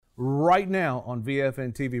right now on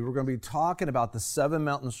VFN TV. We're going to be talking about the 7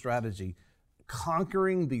 mountain strategy,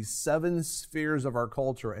 conquering these 7 spheres of our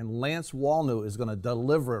culture, and Lance Walnew is going to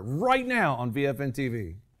deliver it right now on VFN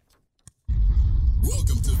TV.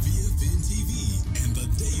 Welcome to VFN TV and the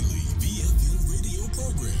daily VFN radio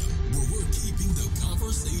program, where we're keeping the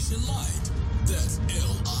conversation light. That's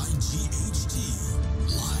L-I-G-H-T,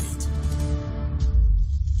 light.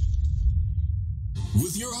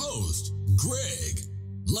 With your host, Greg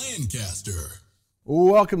Lancaster.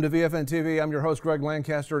 Welcome to VFN TV. I'm your host, Greg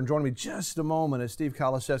Lancaster, and joining me just a moment is Steve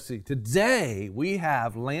Kalashevsky. Today, we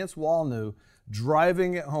have Lance Walnew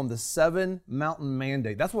driving it home, the 7 mountain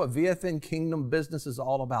mandate. That's what VFN Kingdom Business is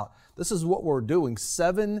all about. This is what we're doing,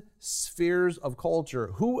 7 spheres of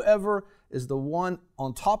culture. Whoever is the one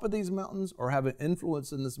on top of these mountains or have an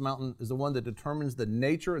influence in this mountain is the one that determines the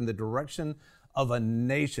nature and the direction of a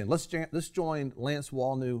nation. Let's join Lance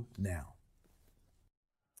Walnew now.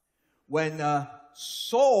 When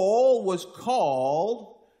Saul was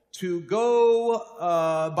called to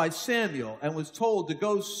go by Samuel and was told to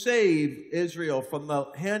go save Israel from the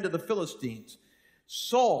hand of the Philistines,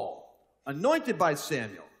 Saul, anointed by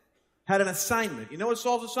Samuel, had an assignment. You know what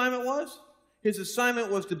Saul's assignment was? His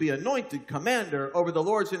assignment was to be anointed commander over the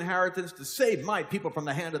Lord's inheritance to save my people from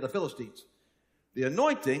the hand of the Philistines. The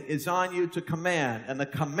anointing is on you to command, and the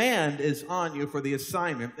command is on you for the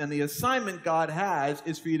assignment. And the assignment God has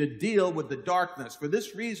is for you to deal with the darkness. For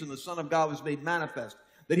this reason, the Son of God was made manifest,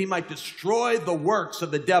 that he might destroy the works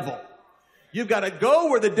of the devil. You've got to go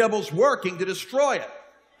where the devil's working to destroy it.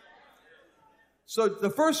 So the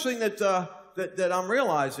first thing that I'm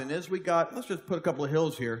realizing is let's just put a couple of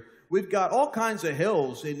hills here. We've got all kinds of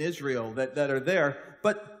hills in Israel that are there,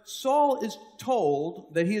 but Saul is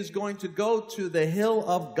told that he is going to go to the hill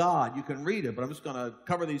of God. You can read it, but I'm just going to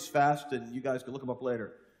cover these fast, and you guys can look them up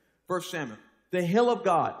later. 1 Samuel, the hill of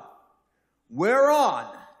God, whereon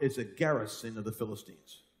is a garrison of the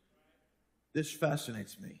Philistines. This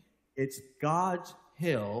fascinates me. It's God's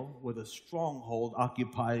hill with a stronghold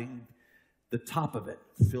occupying the top of it,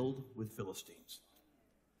 filled with Philistines.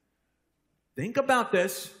 Think about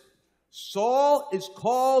this. Saul is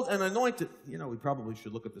called and anointed. You know, we probably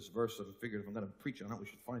should look at this verse and figure if I'm going to preach on it, we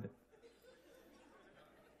should find it.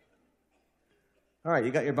 All right,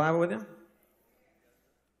 you got your Bible with you? You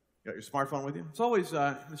got your smartphone with you? It's always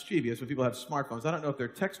mischievous when people have smartphones. I don't know if they're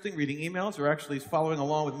texting, reading emails, or actually following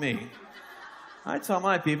along with me. I tell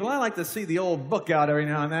my people, I like to see the old book out every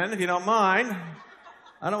now and then, if you don't mind.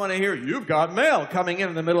 I don't want to hear, you've got mail coming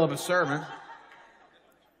in the middle of a sermon.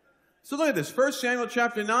 So look at this, 1 Samuel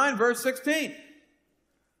chapter 9, verse 16.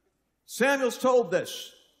 Samuel's told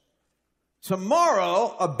this.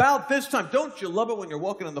 Tomorrow, about this time, don't you love it when you're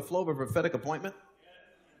walking on the flow of a prophetic appointment?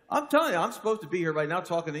 I'm telling you, I'm supposed to be here right now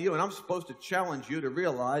talking to you, and I'm supposed to challenge you to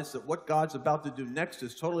realize that what God's about to do next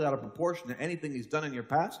is totally out of proportion to anything he's done in your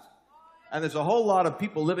past. And there's a whole lot of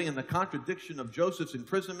people living in the contradiction of Joseph's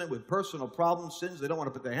imprisonment with personal problems, sins they don't want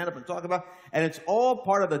to put their hand up and talk about. And it's all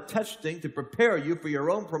part of the testing to prepare you for your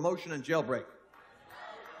own promotion and jailbreak.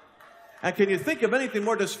 And can you think of anything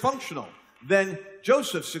more dysfunctional than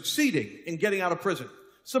Joseph succeeding in getting out of prison?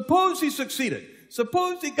 Suppose he succeeded.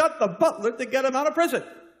 Suppose he got the butler to get him out of prison.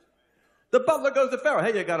 The butler goes to Pharaoh.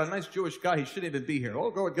 Hey, you got a nice Jewish guy. He shouldn't even be here. Oh,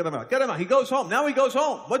 go and get him out. Get him out. He goes home. Now he goes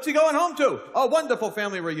home. What's he going home to? A wonderful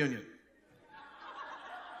family reunion.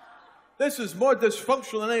 This is more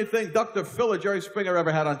dysfunctional than anything Dr. Phil or Jerry Springer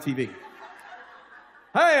ever had on TV.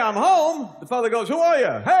 Hey, I'm home. The father goes, who are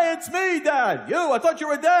you? Hey, it's me, Dad. You, I thought you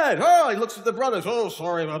were dead. Oh, he looks at the brothers. Oh,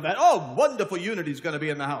 sorry about that. Oh, wonderful unity's going to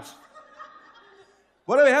be in the house.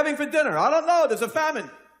 What are we having for dinner? I don't know. There's a famine.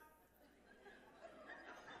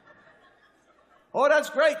 Oh,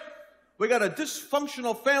 that's great. We got a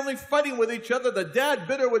dysfunctional family fighting with each other. The dad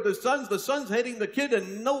bitter with the sons hating the kid,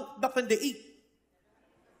 and nothing to eat.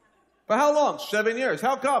 For how long? 7 years.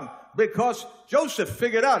 How come? Because Joseph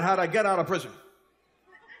figured out how to get out of prison.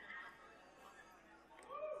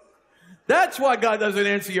 That's why God doesn't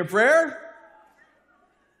answer your prayer.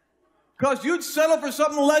 Because you'd settle for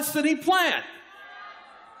something less than he planned.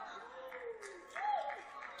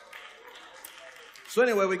 So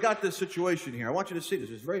anyway, we got this situation here. I want you to see this.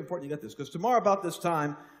 It's very important you get this. Because tomorrow about this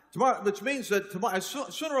time, which means that tomorrow,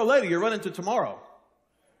 sooner or later you run into tomorrow.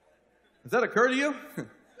 Does that occur to you?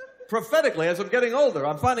 Prophetically, as I'm getting older,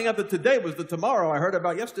 I'm finding out that today was the tomorrow I heard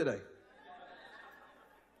about yesterday.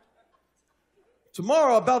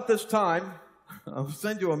 Tomorrow, about this time, I'll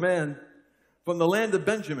send you a man from the land of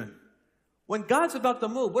Benjamin. When God's about to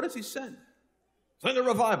move, what does he send? Send a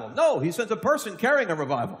revival. No, he sends a person carrying a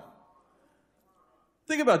revival.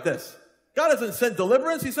 Think about this. God doesn't send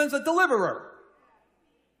deliverance, he sends a deliverer.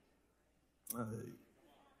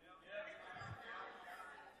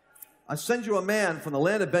 I send you a man from the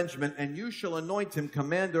land of Benjamin, and you shall anoint him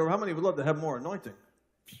commander. How many would love to have more anointing?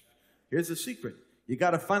 Here's the secret. You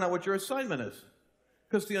got to find out what your assignment is.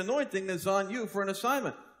 Because the anointing is on you for an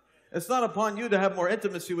assignment. It's not upon you to have more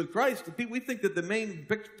intimacy with Christ. We think that the main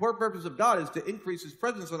purpose of God is to increase his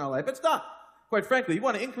presence in our life. It's not. Quite frankly, you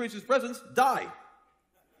want to increase his presence, die.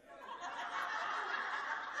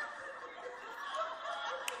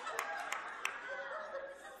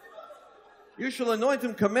 You shall anoint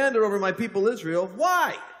him commander over my people Israel.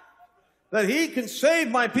 Why? That he can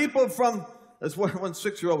save my people from, as one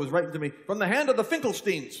 6-year-old was writing to me, from the hand of the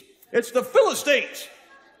Finkelsteins. It's the Philistines.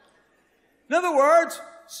 In other words,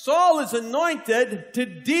 Saul is anointed to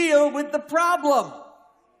deal with the problem.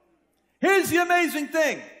 Here's the amazing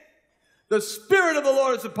thing. The Spirit of the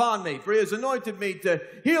Lord is upon me, for he has anointed me to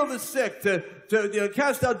heal the sick, to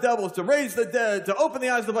cast out devils, to raise the dead, to open the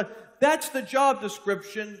eyes of the blind. That's the job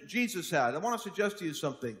description Jesus had. I want to suggest to you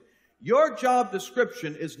something. Your job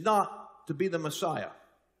description is not to be the Messiah.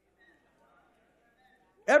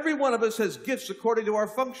 Every one of us has gifts according to our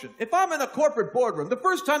function. If I'm in a corporate boardroom, the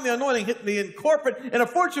first time the anointing hit me in a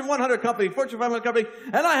Fortune 100 company, Fortune 500 company,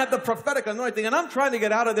 and I have the prophetic anointing, and I'm trying to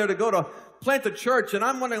get out of there to go to plant a church, and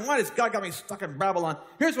I'm wondering, why does God got me stuck in Babylon?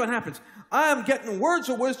 Here's what happens. I am getting words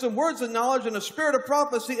of wisdom, words of knowledge, and a spirit of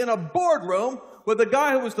prophecy in a boardroom with a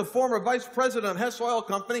guy who was the former vice president of Hess Oil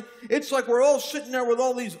Company. It's like we're all sitting there with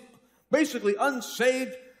all these basically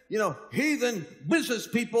unsaved, heathen business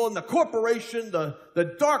people in the corporation,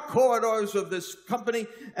 the dark corridors of this company,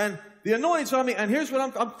 and the anointing's on me, and here's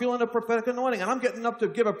what I'm feeling, a prophetic anointing, and I'm getting up to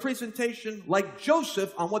give a presentation like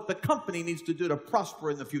Joseph on what the company needs to do to prosper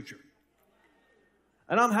in the future.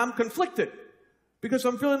 And I'm conflicted because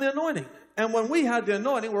I'm feeling the anointing. And when we had the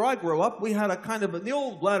anointing, where I grew up, we had a kind of, in the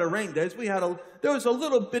old Ladder Rain days, there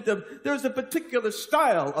was a particular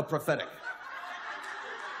style of prophetic.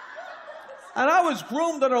 And I was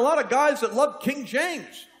groomed under a lot of guys that loved King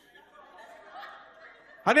James.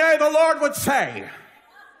 And the Lord would say,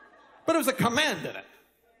 but it was a command in it.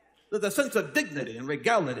 There's a sense of dignity and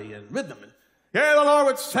regality and rhythm. And the Lord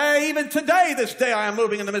would say, even today, this day, I am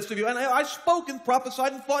moving in the midst of you. And I spoke and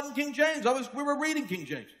prophesied and fought in King James. We were reading King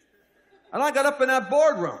James. And I got up in that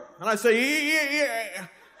boardroom, and I said, yeah.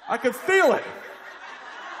 I could feel it.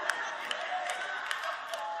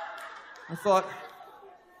 I thought,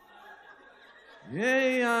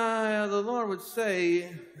 the Lord would say,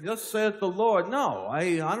 thus saith the Lord. No,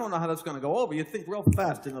 I don't know how that's going to go over. You think real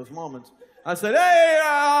fast in those moments. I said,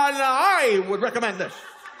 I would recommend this.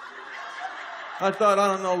 I thought, I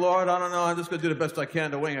don't know, Lord, I don't know. I'm just going to do the best I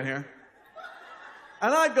can to wing it here.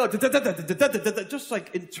 And I go, just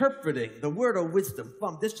like interpreting the word of wisdom.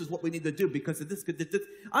 This is what we need to do because of this.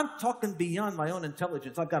 I'm talking beyond my own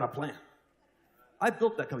intelligence. I've got a plan. I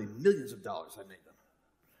built that company. Millions of dollars I made them.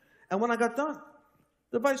 And when I got done,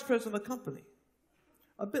 the vice president of the company,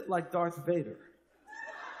 a bit like Darth Vader.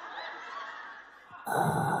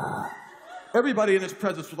 Everybody in his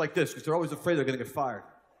presence was like this because they're always afraid they're going to get fired.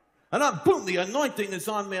 And boom, the anointing is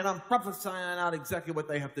on me, and I'm prophesying out exactly what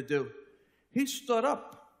they have to do. He stood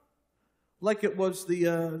up like it was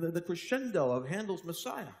the crescendo of Handel's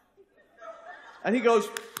Messiah. And he goes,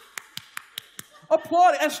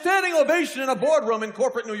 applaud, a standing ovation in a boardroom in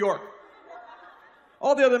corporate New York.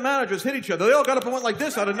 All the other managers hit each other. They all got up and went like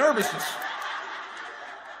this out of nervousness.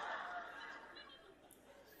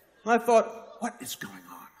 And I thought, what is going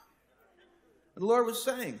on? And the Lord was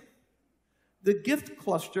saying, the gift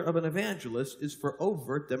cluster of an evangelist is for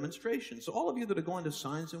overt demonstration. So all of you that are going to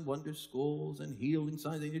signs and wonder schools and healing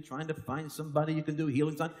signs, and you're trying to find somebody you can do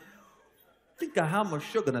healing signs, think of how much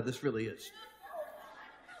sugar this really is.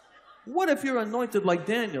 What if you're anointed like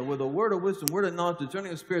Daniel with a word of wisdom, word of knowledge,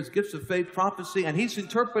 discerning of spirits, gifts of faith, prophecy, and he's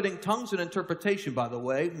interpreting tongues and interpretation, by the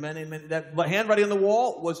way. That handwriting on the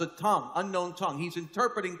wall was a tongue, unknown tongue. He's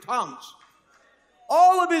interpreting tongues.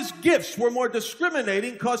 All of his gifts were more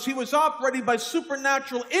discriminating because he was operating by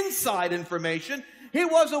supernatural inside information. He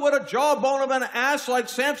wasn't with a jawbone of an ass like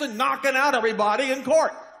Samson knocking out everybody in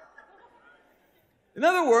court. In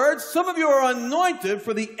other words, some of you are anointed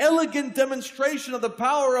for the elegant demonstration of the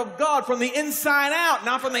power of God from the inside out,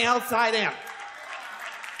 not from the outside in.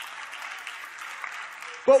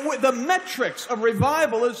 But with the metrics of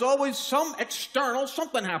revival is always some external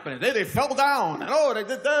something happening. They fell down, and they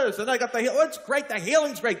did this, and they got the healing. Oh, it's great, the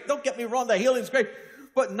healing's great. Don't get me wrong, the healing's great.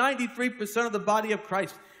 But 93% of the body of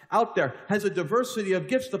Christ out there has a diversity of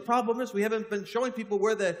gifts. The problem is we haven't been showing people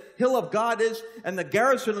where the hill of God is and the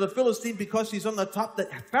garrison of the Philistine because he's on the top.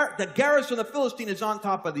 The garrison of the Philistine is on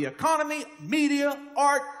top of the economy, media,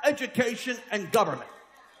 art, education, and government.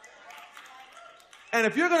 And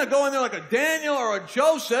if you're going to go in there like a Daniel or a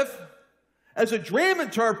Joseph as a dream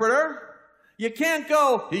interpreter, you can't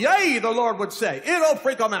go, yea, the Lord would say. It'll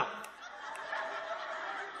freak them out.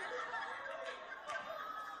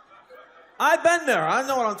 I've been there. I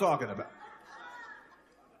know what I'm talking about.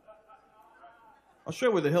 I'll show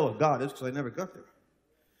you where the hill of God is because I never got there.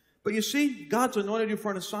 But you see, God's anointed you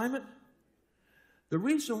for an assignment. The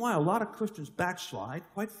reason why a lot of Christians backslide,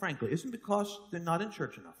 quite frankly, isn't because they're not in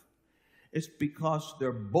church enough. It's because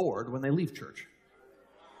they're bored when they leave church.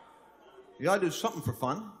 You got to do something for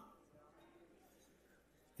fun.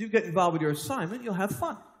 If you get involved with your assignment, you'll have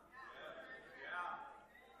fun.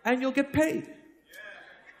 And you'll get paid.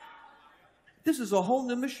 This is a whole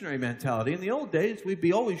new missionary mentality. In the old days, we'd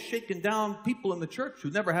be always shaking down people in the church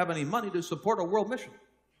who never have any money to support a world mission.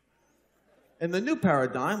 In the new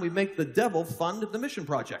paradigm, we make the devil fund the mission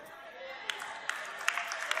project.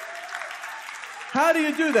 How do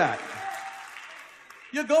you do that?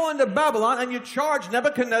 You go into Babylon and you charge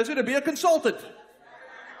Nebuchadnezzar to be a consultant.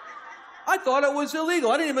 I thought it was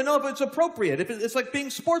illegal. I didn't even know if it's appropriate. It's like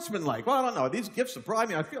being sportsmanlike. Well, I don't know. These gifts surprise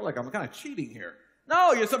me. I feel like I'm kind of cheating here.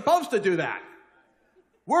 No, you're supposed to do that.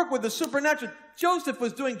 Work with the supernatural. Joseph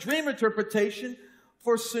was doing dream interpretation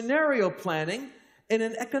for scenario planning in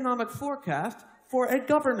an economic forecast for a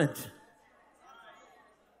government.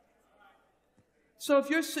 So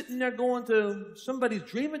if you're sitting there going to somebody's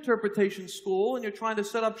dream interpretation school and you're trying to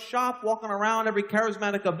set up shop, walking around every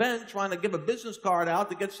charismatic event, trying to give a business card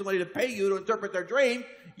out to get somebody to pay you to interpret their dream,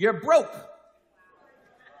 you're broke.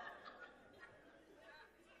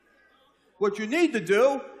 What you need to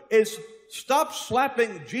do is stop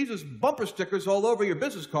slapping Jesus bumper stickers all over your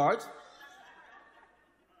business cards.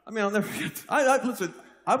 I mean, I'll never forget. Listen,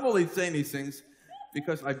 I'm only saying these things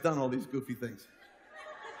because I've done all these goofy things.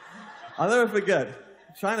 I'll never forget.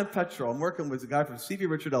 China Petrol. I'm working with a guy from C.V.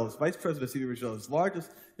 Richard Ellis, vice president of C.V. Richard Ellis,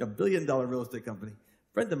 largest billion-dollar real estate company.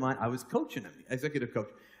 Friend of mine, I was coaching him, executive coach.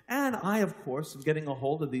 And I, of course, am getting a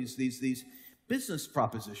hold of these business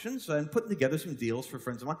propositions and putting together some deals for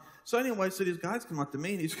friends of mine. So anyway, so these guys come up to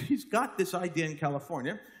me, and he's got this idea in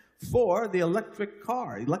California for the electric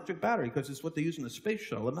car, electric battery, because it's what they use in the space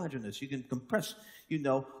shuttle. Imagine this. You can compress,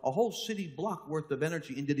 a whole city block worth of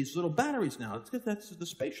energy into these little batteries now. It's because that's the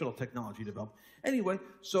space shuttle technology developed. Anyway,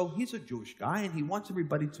 so he's a Jewish guy, and he wants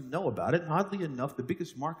everybody to know about it. And oddly enough, the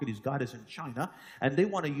biggest market he's got is in China, and they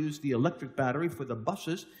want to use the electric battery for the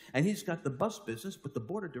buses, and he's got the bus business, but the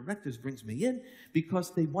board of directors brings me in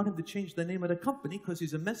because they want him to change the name of the company because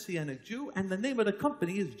he's a Messianic Jew, and the name of the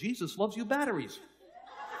company is Jesus Loves You Batteries.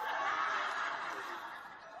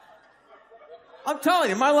 I'm telling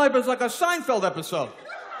you, my life is like a Seinfeld episode.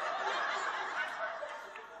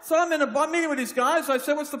 So I'm in a meeting with these guys. I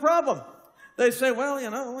said, what's the problem? They say, well,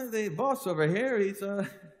 the boss over here, he's, the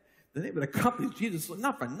name of the company is Jesus.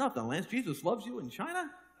 Not for nothing, Lance. Jesus Loves You in China?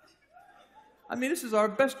 I mean, this is our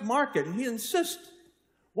best market, and he insists.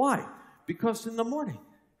 Why? Because in the morning,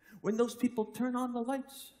 when those people turn on the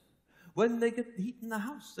lights, when they get heat in the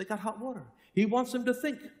house, they got hot water. He wants them to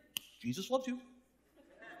think, Jesus loves you.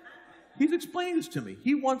 He's explaining this to me.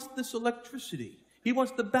 He wants this electricity. He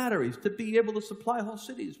wants the batteries to be able to supply whole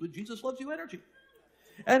cities with Jesus Loves You energy.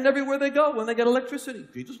 And everywhere they go, when they get electricity,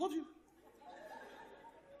 Jesus loves you.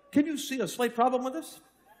 Can you see a slight problem with this?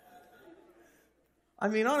 I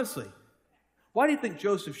mean, honestly, why do you think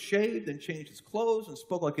Joseph shaved and changed his clothes and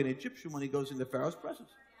spoke like an Egyptian when he goes into Pharaoh's presence?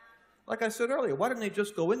 Like I said earlier, why didn't they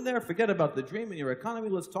just go in there, forget about the dream and your economy,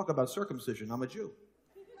 let's talk about circumcision. I'm a Jew.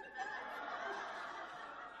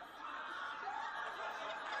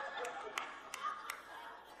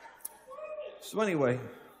 So anyway,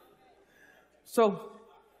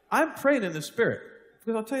 I'm praying in the Spirit,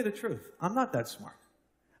 because I'll tell you the truth, I'm not that smart.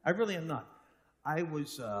 I really am not. I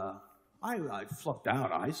flunked out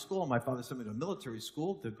of high school. My father sent me to military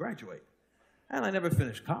school to graduate. And I never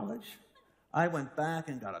finished college. I went back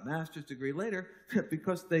and got a master's degree later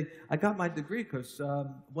because I got my degree because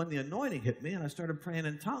when the anointing hit me and I started praying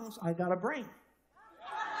in tongues, I got a brain.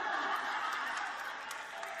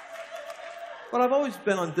 But I've always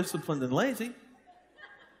been undisciplined and lazy,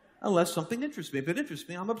 unless something interests me. If it interests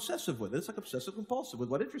me, I'm obsessive with it. It's like obsessive-compulsive with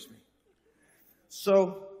what interests me.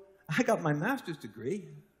 So I got my master's degree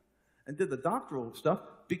and did the doctoral stuff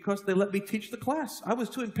because they let me teach the class. I was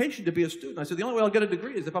too impatient to be a student. I said, the only way I'll get a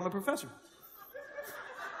degree is if I'm a professor.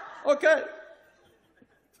 Okay.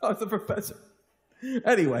 So I was a professor.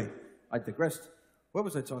 Anyway, I digressed. What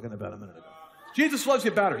was I talking about a minute ago? Jesus Loves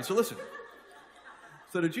You battery. So listen.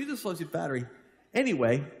 So the Jesus Loves You battery.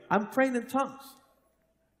 Anyway, I'm praying in tongues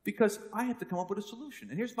because I have to come up with a solution.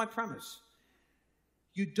 And here's my premise.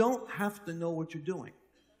 You don't have to know what you're doing.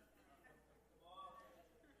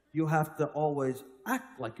 You have to always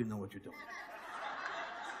act like you know what you're doing.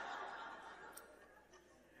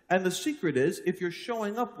 And the secret is, if you're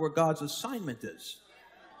showing up where God's assignment is,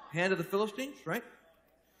 hand of the Philistines, right?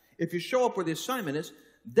 If you show up where the assignment is,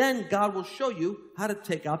 then God will show you how to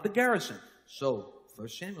take out the garrison. So, 1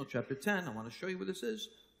 Samuel chapter 10, I want to show you where this is.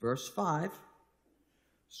 Verse 5.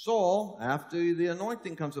 Saul, after the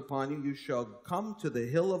anointing comes upon you, you shall come to the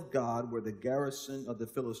hill of God where the garrison of the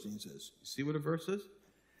Philistines is. You see what the verse is?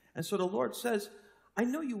 And so the Lord says, I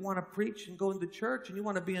know you want to preach and go into church and you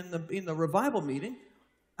want to be in the revival meeting.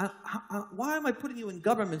 Why am I putting you in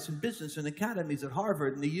governments and business and academies at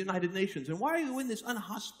Harvard and the United Nations? And why are you in these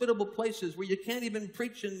unhospitable places where you can't even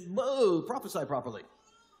preach and prophesy properly?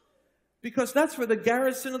 Because that's where the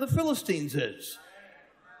garrison of the Philistines is.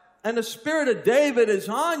 And the spirit of David is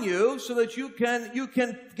on you so that you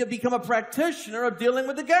can become a practitioner of dealing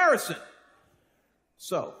with the garrison.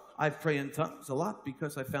 So, I pray in tongues a lot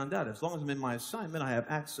because I found out as long as I'm in my assignment, I have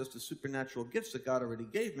access to supernatural gifts that God already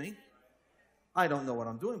gave me. I don't know what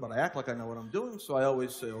I'm doing, but I act like I know what I'm doing, so I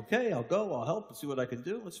always say, okay, I'll go, I'll help, and see what I can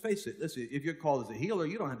do. Let's face it, listen, if you're called as a healer,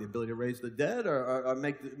 you don't have the ability to raise the dead or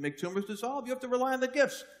make tumors dissolve. You have to rely on the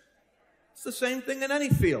gifts. It's the same thing in any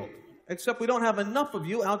field, except we don't have enough of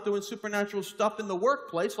you out doing supernatural stuff in the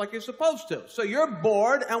workplace like you're supposed to. So you're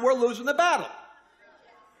bored, and we're losing the battle.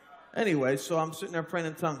 Anyway, so I'm sitting there praying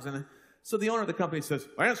in tongues, and so the owner of the company says,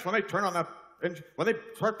 Lance, when they turn on that, when they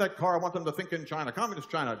start that car, I want them to think in China, communist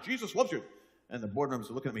China, Jesus loves you. And the board members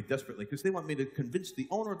are looking at me desperately because they want me to convince the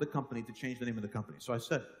owner of the company to change the name of the company. So I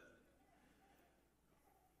said,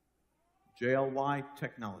 JLY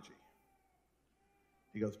Technology.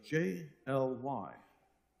 He goes, JLY.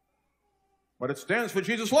 But it stands for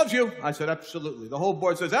Jesus loves you. I said, absolutely. The whole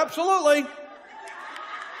board says, absolutely.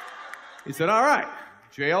 He said, all right,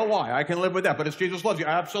 JLY. I can live with that, but it's Jesus loves you.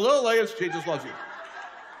 Absolutely, it's Jesus loves you.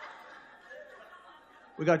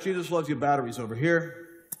 We got Jesus loves you batteries over here.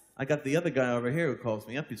 I got the other guy over here who calls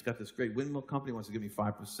me up. He's got this great windmill company, wants to give me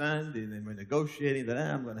 5%, and then we're negotiating that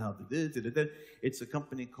I'm going to help do this. It's a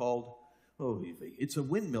company called, it's a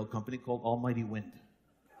windmill company called Almighty Wind.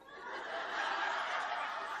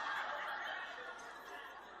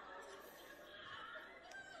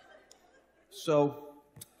 So,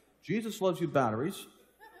 Jesus loves you batteries.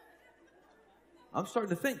 I'm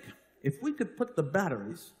starting to think, if we could put the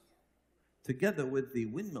batteries together with the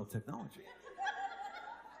windmill technology,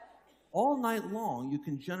 all night long, you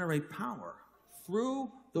can generate power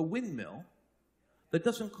through the windmill that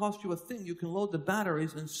doesn't cost you a thing. You can load the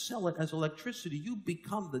batteries and sell it as electricity. You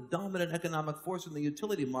become the dominant economic force in the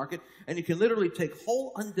utility market, and you can literally take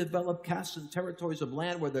whole undeveloped casts and territories of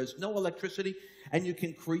land where there's no electricity, and you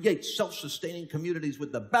can create self-sustaining communities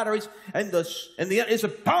with the batteries, and it's a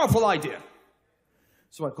powerful idea.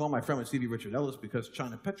 So I called my friend with Stevie Richard Ellis because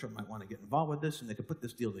China Petro might want to get involved with this, and they could put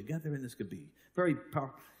this deal together, and this could be very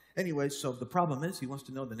powerful. Anyway, so the problem is he wants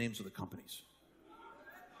to know the names of the companies.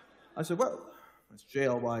 I said, well, it's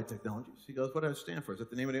JLY Technologies. He goes, what does it stand for? Is that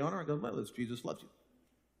the name of the owner? I go, well, it's Jesus loves you.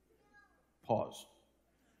 Pause.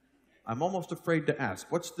 I'm almost afraid to ask,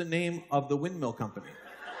 what's the name of the windmill company?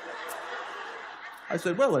 I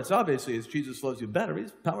said, well, it's Jesus loves you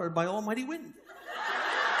batteries powered by Almighty Wind.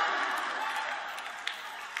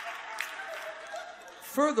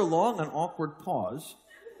 Further along, an awkward pause.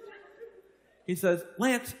 He says,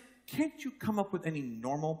 Lance, can't you come up with any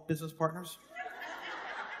normal business partners?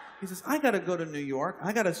 He says, I got to go to New York.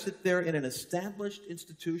 I got to sit there in an established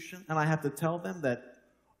institution, and I have to tell them that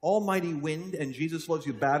Almighty Wind and Jesus loves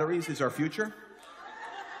you batteries is our future.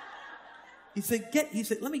 He said,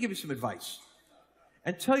 let me give you some advice.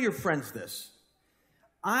 And tell your friends this.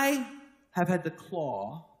 I have had to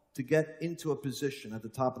claw to get into a position at the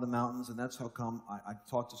top of the mountains, and that's how come I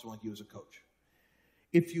talk to someone like you as a coach.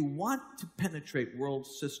 If you want to penetrate world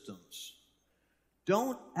systems,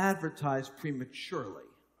 don't advertise prematurely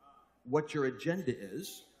what your agenda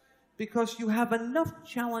is, because you have enough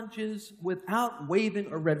challenges without waving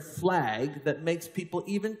a red flag that makes people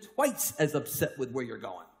even twice as upset with where you're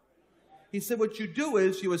going. He said what you do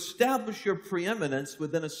is you establish your preeminence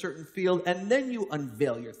within a certain field, and then you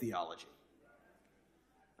unveil your theology.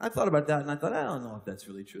 I thought about that, and I thought, I don't know if that's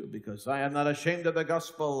really true, because I am not ashamed of the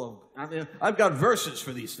gospel. I've got verses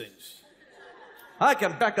for these things. I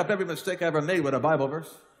can back up every mistake I ever made with a Bible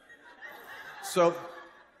verse. So,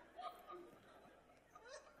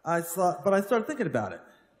 I started thinking about it.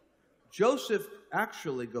 Joseph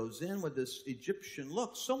actually goes in with this Egyptian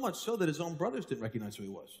look, so much so that his own brothers didn't recognize who he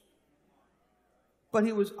was. But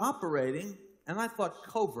he was operating, and I thought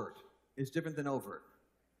covert is different than overt.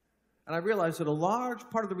 And I realized that a large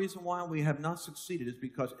part of the reason why we have not succeeded is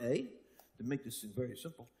because, A, to make this thing very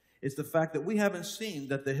simple, is the fact that we haven't seen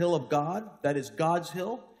that the hill of God, that is God's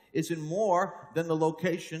hill, is in more than the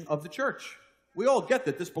location of the church. We all get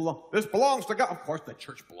that this belongs to God. Of course, the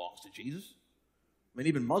church belongs to Jesus. I mean,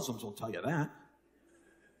 even Muslims will tell you that.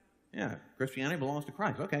 Yeah, Christianity belongs to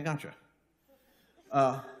Christ. Okay, gotcha.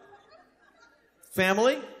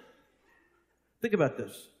 Family, think about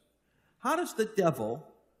this. How does the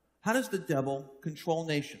devil control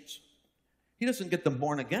nations? He doesn't get them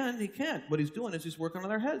born again. He can't. What he's doing is he's working on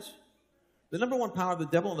their heads. The number one power of the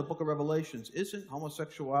devil in the book of Revelations isn't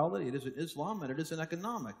homosexuality, it isn't Islam, and it isn't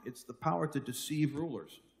economic. It's the power to deceive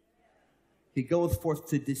rulers. He goeth forth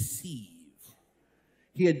to deceive.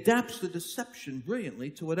 He adapts the deception brilliantly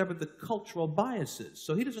to whatever the cultural bias is.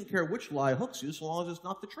 So he doesn't care which lie hooks you so long as it's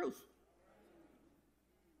not the truth.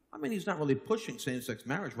 I mean, he's not really pushing same-sex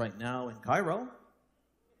marriage right now in Cairo.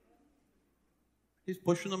 He's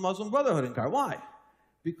pushing the Muslim Brotherhood in Cairo. Why?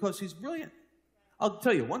 Because he's brilliant. I'll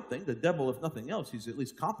tell you one thing, the devil, if nothing else, he's at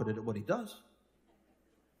least competent at what he does.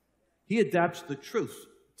 He adapts the truth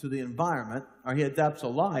to the environment, or he adapts a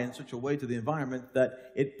lie in such a way to the environment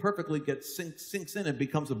that it perfectly sinks in and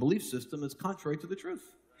becomes a belief system that's contrary to the truth.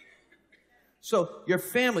 So your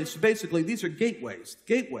family, so basically these are gateways.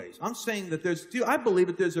 Gateways. I'm saying that I believe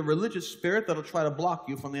that there's a religious spirit that'll try to block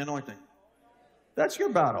you from the anointing. That's your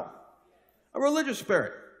battle. A religious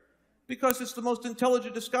spirit. Because it's the most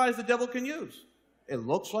intelligent disguise the devil can use. It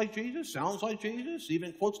looks like Jesus, sounds like Jesus,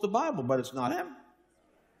 even quotes the Bible, but it's not him.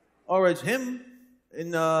 Or it's him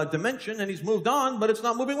in dimension and he's moved on, but it's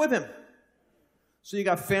not moving with him. So you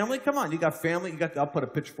got family, come on, you got family, I'll put a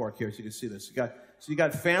pitchfork here so you can see this. You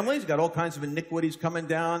got families, you got all kinds of iniquities coming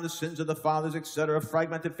down, the sins of the fathers, etc.,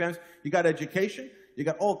 fragmented families. You got education, you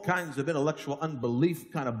got all kinds of intellectual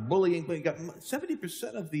unbelief, kind of bullying. But you got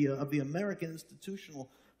 70% of the American institutional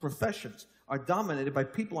professions are dominated by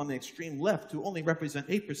people on the extreme left who only represent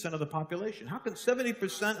 8% of the population. How can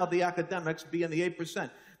 70% of the academics be in the 8%?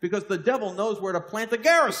 Because the devil knows where to plant a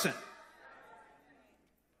garrison.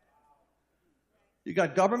 You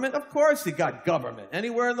got government? Of course you got government.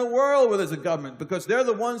 Anywhere in the world where there's a government, because they're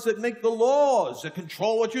the ones that make the laws that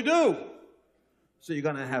control what you do. So you're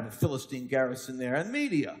going to have a Philistine garrison there. And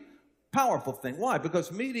media, powerful thing. Why?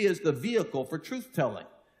 Because media is the vehicle for truth-telling.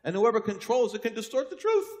 And whoever controls it can distort the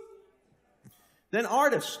truth. Then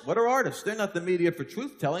artists. What are artists? They're not the media for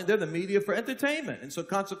truth-telling. They're the media for entertainment. And so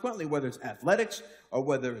consequently, whether it's athletics or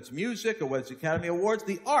whether it's music or whether it's Academy Awards,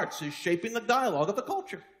 the arts is shaping the dialogue of the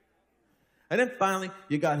culture. And then finally,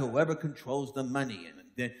 you got whoever controls the money.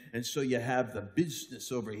 And so you have the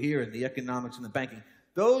business over here and the economics and the banking.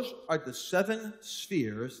 Those are the 7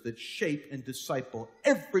 spheres that shape and disciple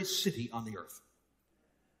every city on the earth.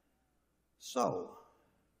 So,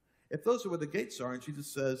 if those are where the gates are, and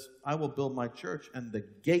Jesus says, I will build my church, and the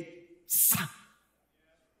gates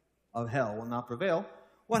of hell will not prevail,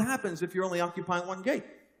 what happens if you're only occupying one gate?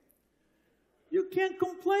 You can't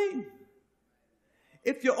complain.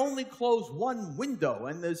 If you only close one window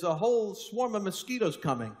and there's a whole swarm of mosquitoes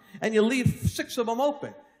coming and you leave 6 of them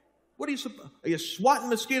open, are you swatting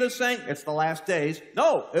mosquitoes saying, it's the last days?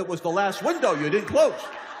 No, it was the last window you didn't close.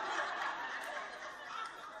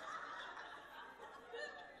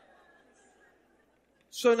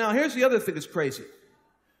 So now here's the other thing that's crazy.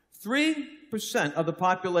 3% of the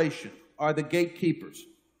population are the gatekeepers.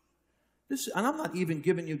 And I'm not even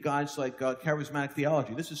giving you guys like charismatic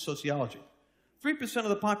theology. This is sociology. 3% of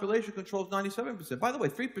the population controls 97%. By the way,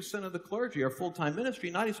 3% of the clergy are full-time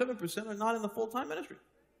ministry. 97% are not in the full-time ministry.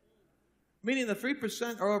 Meaning the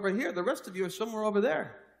 3% are over here. The rest of you are somewhere over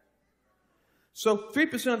there. So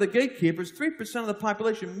 3% of the gatekeepers, 3% of the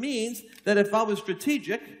population means that if I was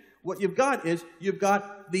strategic, what you've got is you've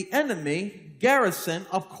got the enemy garrison,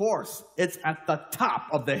 of course. It's at the top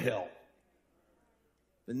of the hill.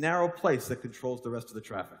 The narrow place that controls the rest of the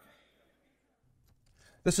traffic.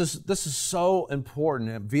 This is so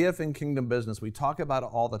important. At VFN Kingdom Business, we talk about it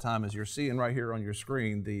all the time. As you're seeing right here on your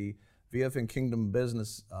screen, the VFN Kingdom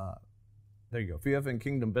Business, there you go, VFN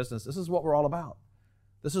Kingdom Business. This is what we're all about.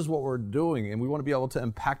 This is what we're doing, and we want to be able to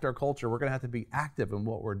impact our culture. We're going to have to be active in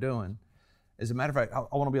what we're doing. As a matter of fact,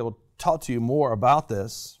 I want to be able to talk to you more about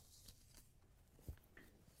this.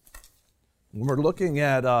 When we're looking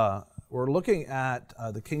at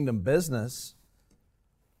the Kingdom Business.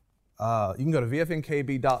 You can go to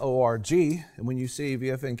vfnkb.org, and when you see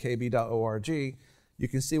vfnkb.org, you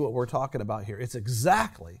can see what we're talking about here. It's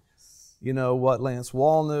exactly, what Lance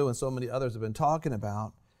Wall knew and so many others have been talking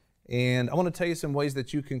about. And I want to tell you some ways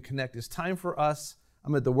that you can connect. It's time for us.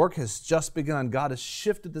 The work has just begun. God has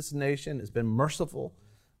shifted this nation. It's been merciful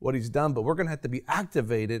what He's done, but we're going to have to be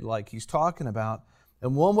activated like He's talking about.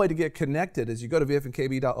 And one way to get connected is you go to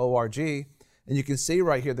vfnkb.org, and you can see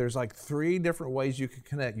right here, there's like 3 different ways you can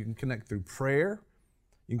connect. You can connect through prayer.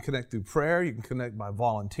 You can connect through prayer. You can connect by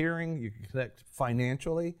volunteering. You can connect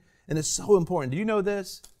financially. And it's so important. Do you know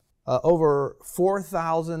this? Over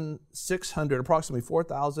 4,600, approximately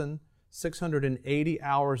 4,680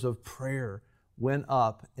 hours of prayer went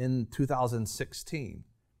up in 2016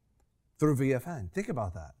 through VFN. Think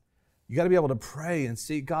about that. You got to be able to pray and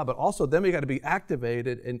seek God, but also then we got to be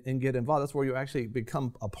activated and get involved. That's where you actually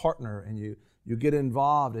become a partner, and you get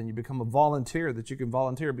involved and you become a volunteer, that you can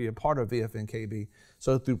volunteer, be a part of VFNKB.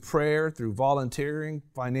 So through prayer, through volunteering,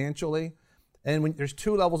 financially. And there's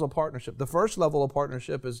 2 levels of partnership. The first level of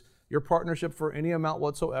partnership is your partnership for any amount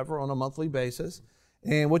whatsoever on a monthly basis.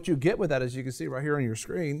 And what you get with that, as you can see right here on your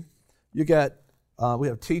screen, you get, we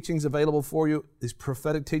have teachings available for you, these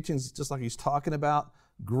prophetic teachings, just like he's talking about.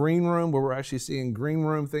 Green room, where we're actually seeing green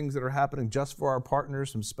room things that are happening just for our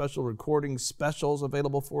partners, some special recording specials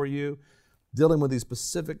available for you, dealing with these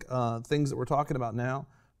specific things that we're talking about now.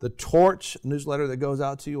 The Torch newsletter that goes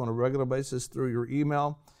out to you on a regular basis through your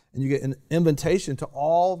email. And you get an invitation to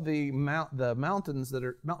all the mountain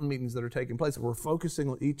meetings that are taking place. We're focusing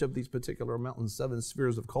on each of these particular mountains, 7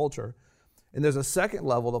 spheres of culture. And there's a second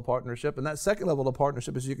level of partnership, and that second level of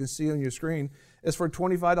partnership, as you can see on your screen, is for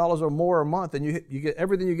 $25 or more a month, and you get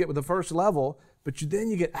everything you get with the first level, but then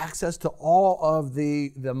you get access to all of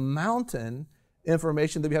the mountain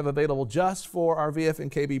information that we have available just for our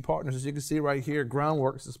VFNKB partners. As you can see right here,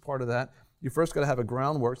 Groundworks is part of that. You first got to have a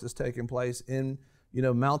Groundworks that's taking place in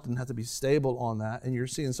mountain, has to be stable on that, and you're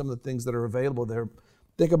seeing some of the things that are available there.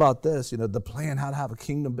 Think about this, the plan, how to have a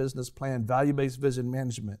kingdom business plan, value-based vision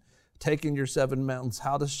management, taking your 7 mountains,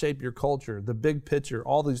 how to shape your culture, the big picture,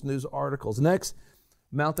 all these news articles. Next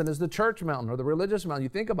mountain is the church mountain or the religious mountain. You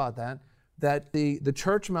think about that the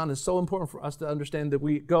church mountain is so important for us to understand that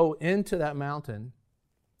we go into that mountain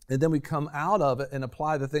and then we come out of it and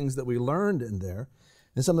apply the things that we learned in there.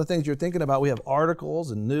 And some of the things you're thinking about, we have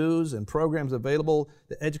articles and news and programs available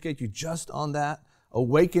that educate you just on that.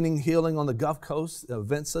 Awakening Healing on the Gulf Coast,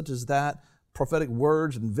 events such as that. Prophetic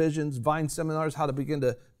words and visions, vine seminars, how to begin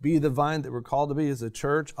to be the vine that we're called to be as a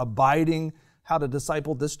church. Abiding, how to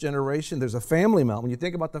disciple this generation. There's a family mountain. When you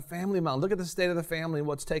think about the family mountain, look at the state of the family and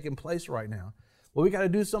what's taking place right now. Well, we got to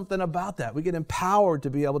do something about that. We get empowered to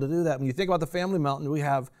be able to do that. When you think about the family mountain, we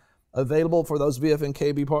have available for those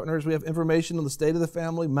VFNKB partners, we have information on the state of the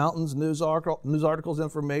family, mountains, news articles,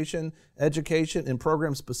 information, education, and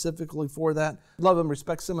programs specifically for that. Love and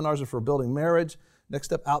Respect seminars are for building marriage.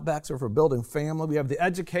 Next up, Outbacks are for building family. We have the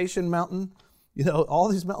Education Mountain. All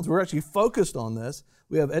these mountains, we're actually focused on this.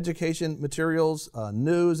 We have education materials,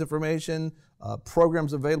 news information,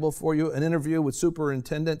 programs available for you, an interview with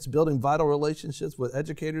superintendents, building vital relationships with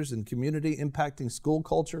educators and community, impacting school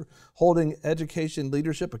culture, holding education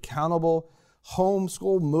leadership accountable,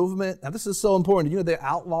 homeschool movement. Now, this is so important. They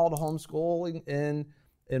outlawed homeschooling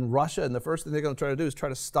in Russia, and the first thing they're going to try to do is try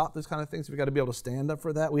to stop this kind of thing, so we've got to be able to stand up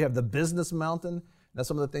for that. We have the Business Mountain. That's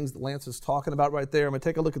some of the things that Lance is talking about right there. I'm going to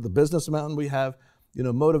take a look at the Business Mountain. We have,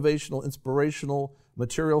 motivational, inspirational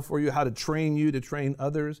material for you, how to train you to train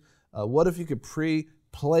others. What if you could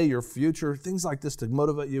play your future? Things like this to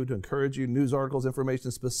motivate you, to encourage you, news articles,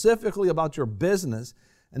 information specifically about your business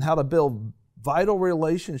and how to build vital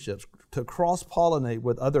relationships to cross-pollinate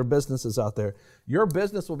with other businesses out there. Your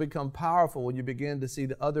business will become powerful when you begin to see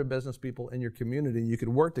the other business people in your community and you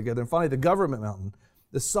can work together. And finally, the Government Mountain.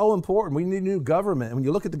 It's so important. We need new government. And when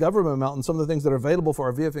you look at the Government Mountain, some of the things that are available for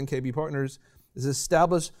our VFNKB partners is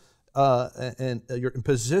establish and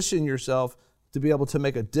position yourself to be able to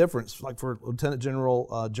make a difference. Like for Lieutenant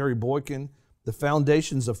General Jerry Boykin, the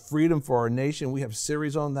Foundations of Freedom for Our Nation. We have a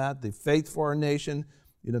series on that. The Faith for Our Nation.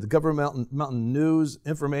 The Government Mountain news,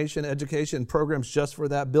 information, education, programs just for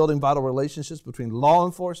that. Building vital relationships between law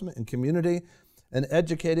enforcement and community. And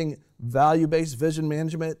educating value-based vision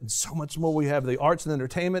management, and so much more. We have the Arts and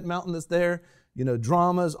Entertainment Mountain that's there.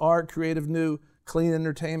 Dramas, art, creative new, clean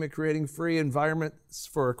entertainment, creating free environments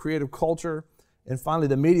for a creative culture. And finally,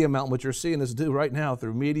 the Media Mountain, which you're seeing us do right now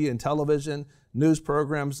through media and television, news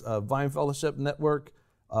programs, Vine Fellowship Network.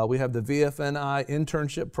 We have the VFNI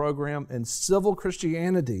internship program and civil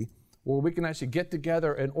Christianity, where we can actually get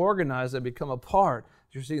together and organize and become a part.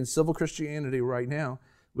 You're seeing civil Christianity right now.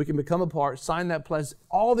 We can become a part, sign that pledge.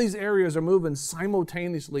 All these areas are moving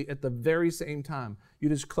simultaneously at the very same time. You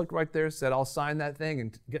just click right there, said, I'll sign that thing,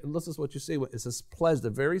 and this is what you see. It's this pledge, the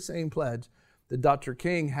very same pledge that Dr.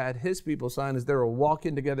 King had his people sign as they were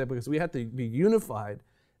walking together, because we have to be unified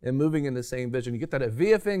and moving in the same vision. You get that at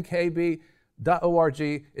vfnkb.org.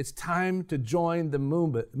 It's time to join the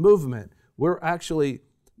movement. We're actually,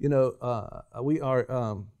 we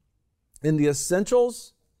are in the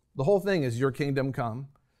essentials. The whole thing is your kingdom come.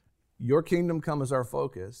 Your kingdom come is our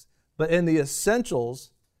focus. But in the essentials,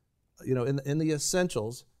 in the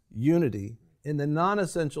essentials, unity. In the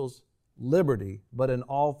non-essentials, liberty. But in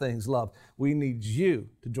all things, love. We need you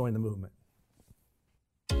to join the movement.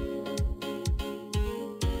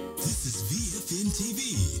 This is VFN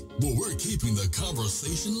TV, where we're keeping the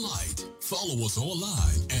conversation light. Follow us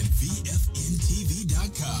online at VFNTV.com.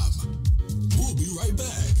 We'll be right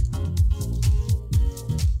back.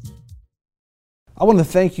 I want to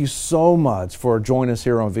thank you so much for joining us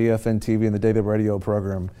here on VFN TV and the Daily Radio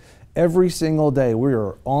program. Every single day we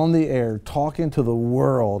are on the air talking to the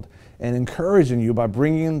world and encouraging you by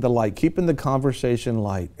bringing the light, keeping the conversation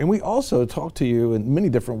light. And we also talk to you in many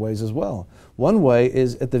different ways as well. One way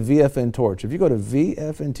is at the VFN Torch. If you go to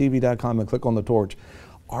VFNTV.com and click on the torch,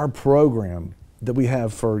 our program that we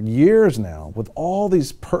have for years now with all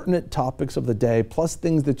these pertinent topics of the day, plus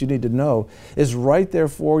things that you need to know, is right there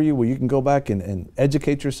for you, where you can go back and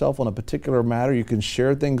educate yourself on a particular matter. You can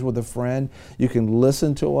share things with a friend. You can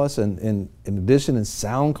listen to us, and in addition in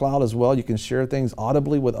SoundCloud as well. You can share things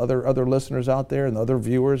audibly with other listeners out there and other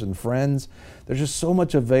viewers and friends. There's just so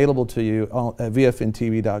much available to you at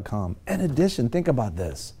VFNTV.com. In addition, think about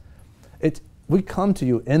this. We come to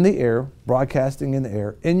you in the air, broadcasting in the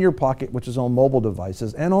air, in your pocket, which is on mobile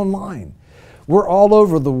devices, and online. We're all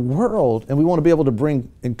over the world, and we want to be able to bring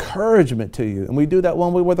encouragement to you. And we do that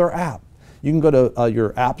one way with our app. You can go to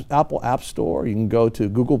your Apple App Store. You can go to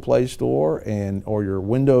Google Play Store or your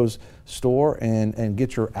Windows Store and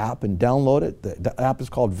get your app and download it. The app is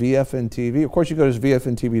called VFN TV. Of course, you go to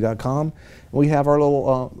VFNTV.com. We have our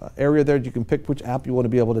little area there. You can pick which app you want to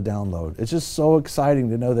be able to download. It's just so exciting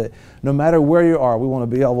to know that no matter where you are, we want to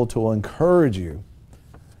be able to encourage you.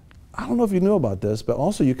 I don't know if you knew about this, but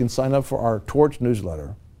also you can sign up for our Torch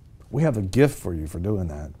newsletter. We have a gift for you for doing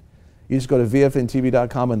that. You just go to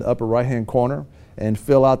VFNTV.com in the upper right-hand corner and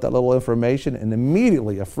fill out that little information, and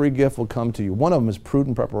immediately a free gift will come to you. One of them is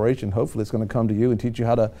prudent preparation. Hopefully it's going to come to you and teach you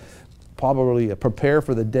how to probably prepare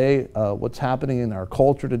for the day, what's happening in our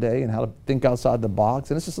culture today, and how to think outside the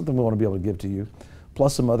box. And it's just something we want to be able to give to you,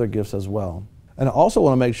 plus some other gifts as well. And I also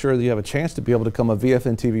want to make sure that you have a chance to be able to become a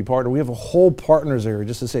VFN TV partner. We have a whole partners area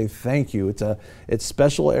just to say thank you. It's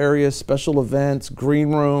special areas, special events, green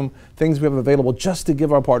room, things we have available just to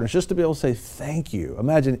give our partners, just to be able to say thank you.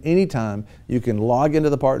 Imagine anytime you can log into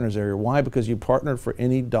the partners area. Why? Because you partnered for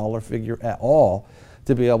any dollar figure at all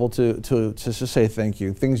to be able to just say thank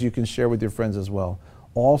you. Things you can share with your friends as well.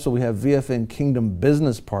 Also, we have VFN Kingdom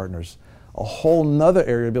Business Partners, a whole nother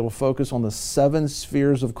area to be able to focus on the 7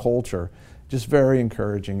 spheres of culture. Just very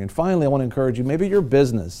encouraging. And finally, I want to encourage you, maybe your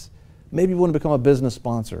business, maybe you want to become a business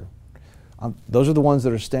sponsor. Those are the ones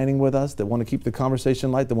that are standing with us, that want to keep the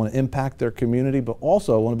conversation light, that want to impact their community, but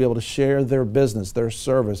also want to be able to share their business, their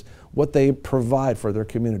service, what they provide for their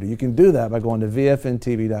community. You can do that by going to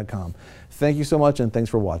VFNTV.com. Thank you so much, and thanks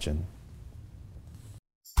for watching.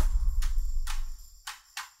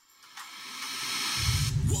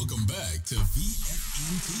 Welcome back to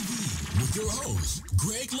VFN TV with your host,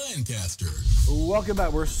 Greg Lancaster. Welcome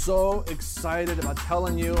back. We're so excited about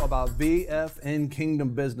telling you about VFN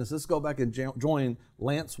Kingdom Business. Let's go back and join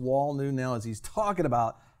Lance Wallnew now as he's talking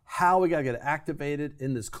about how we got to get activated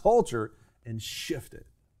in this culture and shift it.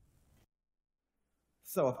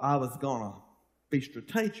 So if I was going to be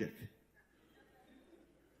strategic,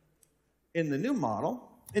 in the new model,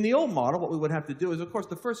 in the old model, what we would have to do is, of course,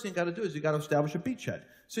 the first thing you got to do is you got to establish a beachhead.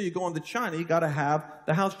 So you go into China, you got to have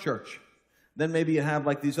the house church. Then maybe you have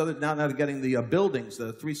like these other, now they're getting the buildings.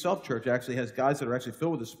 The 3 Self-Church actually has guys that are actually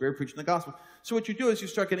filled with the Spirit preaching the gospel. So what you do is you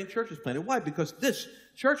start getting churches planted. Why? Because this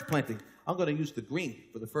church planting, I'm going to use the green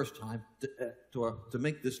for the first time to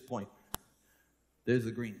make this point. There's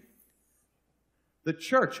the green. The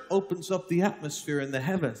church opens up the atmosphere in the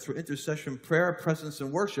heavens through intercession, prayer, presence,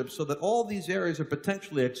 and worship so that all these areas are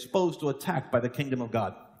potentially exposed to attack by the kingdom of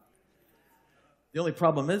God. The only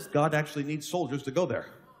problem is God actually needs soldiers to go there.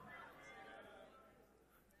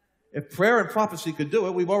 If prayer and prophecy could do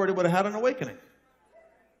it, we already would have had an awakening.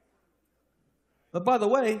 But by the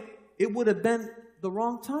way, it would have been the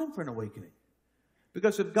wrong time for an awakening.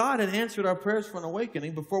 Because if God had answered our prayers for an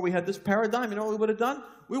awakening before we had this paradigm, you know what we would have done?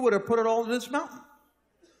 We would have put it all in this mountain.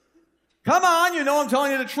 Come on, you know I'm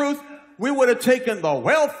telling you the truth. We would have taken the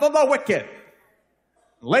wealth of the wicked,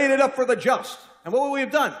 laid it up for the just. And what would we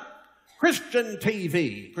have done? Christian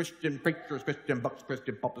TV, Christian preachers, Christian books,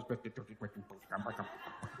 Christian pulpits, Christian churches, Christian books.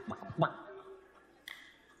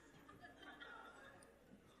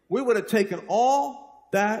 We would have taken all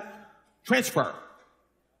that transfer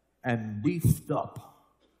and beefed up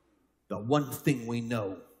the one thing we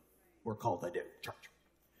know we're called to do, church.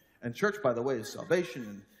 And church, by the way, is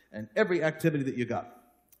salvation and every activity that you got.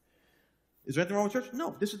 Is there anything wrong with church?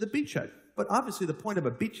 No, this is the beachhead. But obviously the point of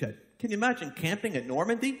a beachhead, can you imagine camping at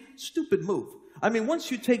Normandy? Stupid move. I mean, once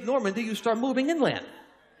you take Normandy, you start moving inland.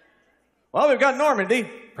 Well, we've got Normandy.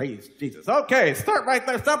 Praise Jesus. Okay, start right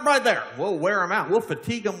there, stop right there. We'll wear them out. We'll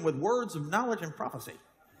fatigue them with words of knowledge and prophecy.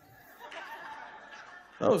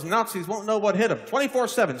 Those Nazis won't know what hit them.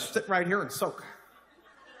 24/7, sit right here and soak.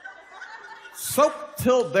 Soak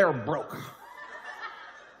till they're broke.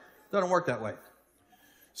 Doesn't work that way.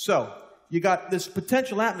 So, you got this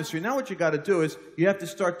potential atmosphere. Now what you got to do is you have to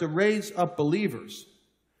start to raise up believers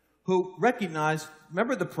who recognize,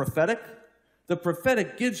 remember the prophetic? The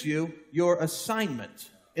prophetic gives you your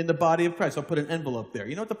assignment in the body of Christ. I'll put an envelope there.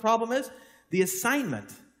 You know what the problem is? The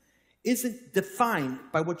assignment isn't defined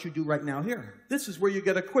by what you do right now here. This is where you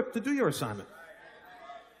get equipped to do your assignment.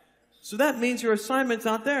 So that means your assignment's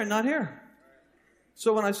out there, not here.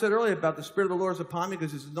 So when I said earlier about the Spirit of the Lord is upon me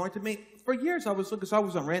because He's anointed me, for years I was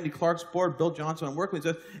on Randy Clark's board, Bill Johnson, I'm working with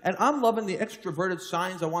this, and I'm loving the extroverted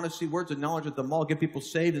signs. I want to see words of knowledge at the mall, get people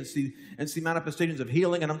saved and see manifestations of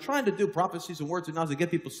healing. And I'm trying to do prophecies and words of knowledge to get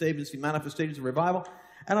people saved and see manifestations of revival.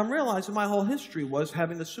 And I'm realizing my whole history was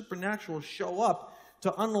having the supernatural show up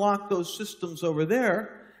to unlock those systems over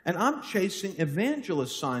there. And I'm chasing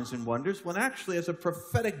evangelist signs and wonders when actually as a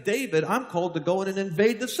prophetic David, I'm called to go in and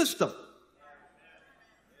invade the system.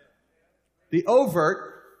 The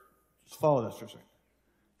overt, just follow this for a second.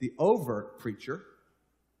 The overt preacher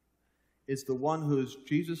is the one who's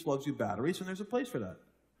Jesus loves you batteries, and there's a place for that.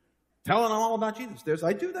 Telling them all about Jesus.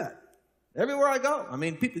 I do that. Everywhere I go. I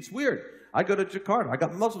mean, people, it's weird. I go to Jakarta. I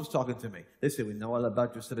got Muslims talking to me. They say, we know all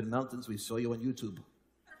about your 7 mountains. We saw you on YouTube.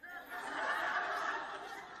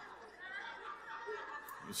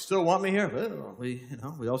 You still want me here? Well,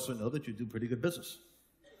 we also know that you do pretty good business.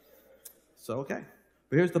 So, okay.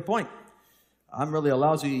 But here's the point. I'm really a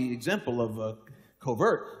lousy example of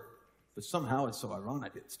covert, but somehow it's so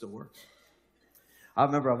ironic it still works. I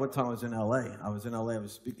remember one time I was in L.A. I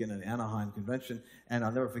was speaking at the Anaheim convention, and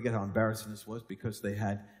I'll never forget how embarrassing this was because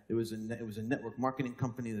it was a network marketing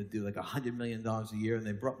company that do like $100 million a year, and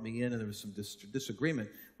they brought me in, and there was some disagreement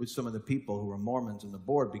with some of the people who were Mormons on the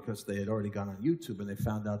board because they had already gone on YouTube, and they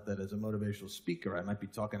found out that as a motivational speaker, I might be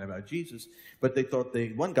talking about Jesus, but they thought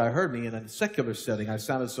one guy heard me in a secular setting. I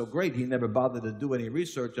sounded so great, he never bothered to do any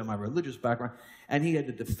research on my religious background, and he had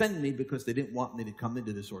to defend me because they didn't want me to come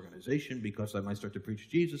into this organization because I might start to preach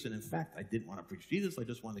Jesus, and in fact, I didn't want to preach Jesus. I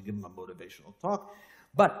just wanted to give them a motivational talk.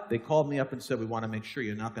 But they called me up and said, we want to make sure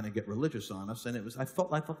you're not going to get religious on us. And I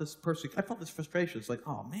felt this frustration. It's like,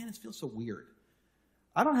 oh man, it feels so weird.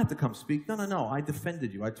 I don't have to come speak. No. I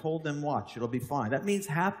defended you. I told them, watch, it'll be fine. That means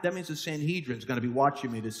the Sanhedrin's going to be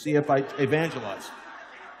watching me to see if I evangelize.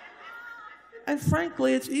 And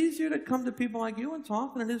frankly, it's easier to come to people like you and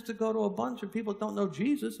talk than it is to go to a bunch of people that don't know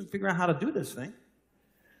Jesus and figure out how to do this thing.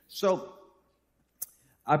 So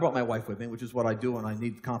I brought my wife with me, which is what I do when I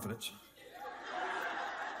need confidence.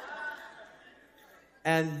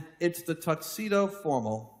 And it's the tuxedo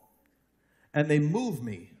formal, and they move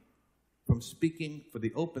me from speaking for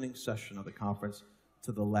the opening session of the conference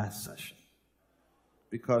to the last session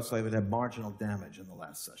because I would have marginal damage in the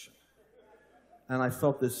last session. And I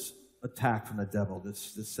felt this attack from the devil,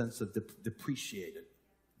 this sense of depreciated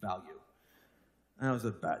value. And it was a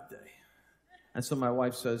bad day. And so my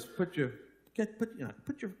wife says, put your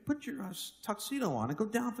tuxedo on and go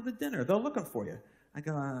down for the dinner. They're looking for you. I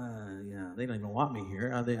go, yeah, they don't even want me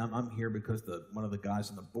here. I'm here because one of the guys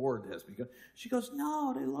on the board has me. She goes,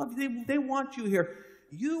 no, they love you. They want you here.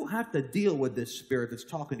 You have to deal with this spirit that's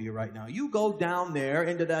talking to you right now. You go down there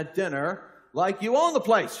into that dinner like you own the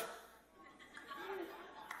place.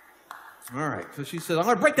 All right. So she says, I'm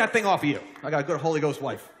going to break that thing off of you. I got a good Holy Ghost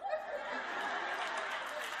wife.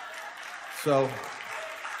 So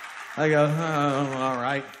I go, all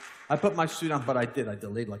right. I put my suit on, but I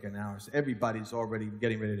delayed like an hour. So everybody's already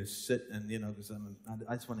getting ready to sit, and because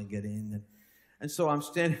I just want to get in. And so I'm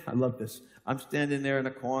standing. I love this. I'm standing there in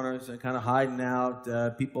the corners and kind of hiding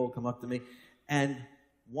out. People come up to me, and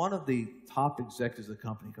one of the top executives of the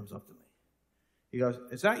company comes up to me. He goes,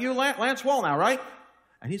 "Is that you, Lance Wall, now, right?"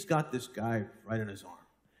 And he's got this guy right in his arm.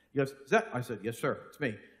 He goes, "Is that?" I said, "Yes, sir. It's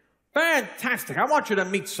me." Fantastic. I want you to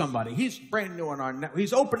meet somebody. He's brand new on our network.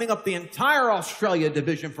 He's opening up the entire Australia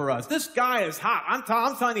division for us. This guy is hot. I'm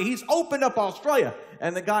telling you, he's opened up Australia.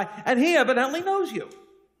 And the guy, and he evidently knows you.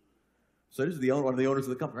 So this is one of the owners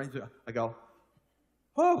of the company. Right? I go,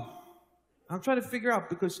 oh. I'm trying to figure out,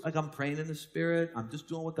 because like I'm praying in the Spirit, I'm just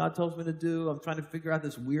doing what God tells me to do. I'm trying to figure out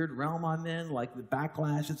this weird realm I'm in, like the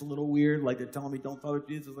backlash is a little weird, like they're telling me don't follow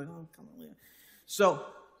Jesus. Like, oh, come on. So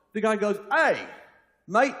the guy goes, hey,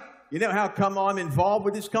 mate, you know how come I'm involved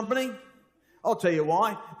with this company? I'll tell you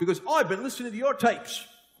why. Because I've been listening to your tapes.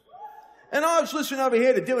 And I was listening over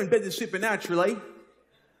here to Doing Business Supernaturally.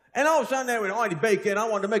 And I was down there with Heidi Baker, and I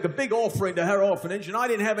wanted to make a big offering to her orphanage, and I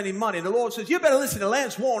didn't have any money. And the Lord says, you better listen to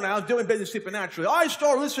Lance Wall now, Doing Business Supernaturally. I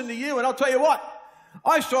started listening to you, and I'll tell you what.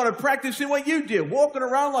 I started practicing what you did, walking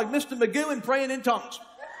around like Mr. Magoo and praying in tongues.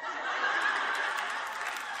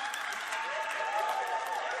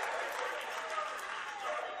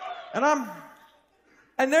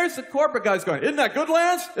 And there's the corporate guys going, isn't that good,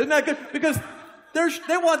 Lance? Isn't that good? Because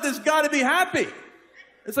they want this guy to be happy.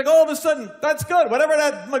 It's like all of a sudden, that's good. Whatever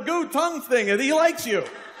that Magoo tongue thing is, he likes you.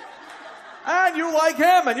 And you like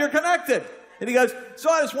him, and you're connected. And he goes,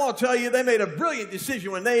 so I just want to tell you, they made a brilliant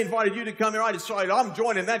decision when they invited you to come here. I decided I'm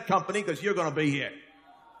joining that company because you're going to be here.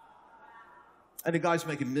 And the guy's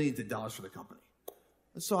making millions of dollars for the company.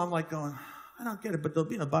 And so I'm like going, I don't get it. But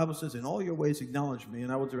the Bible says, in all your ways acknowledge me,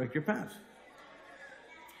 and I will direct your paths.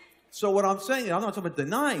 So what I'm saying is, I'm not talking about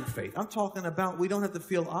denying faith. I'm talking about we don't have to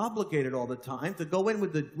feel obligated all the time to go in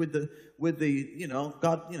with the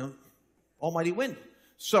God, almighty wind.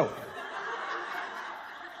 So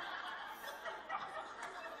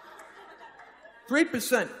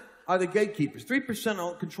 3% are the gatekeepers. 3%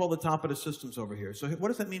 don't control the top of the systems over here. So what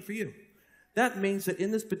does that mean for you? That means that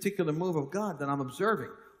in this particular move of God that I'm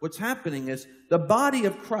observing, what's happening is the body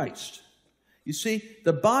of Christ. You see,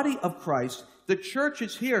 the body of Christ, the church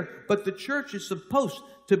is here, but the church is supposed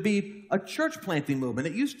to be a church planting movement.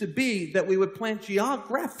 It used to be that we would plant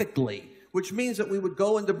geographically, which means that we would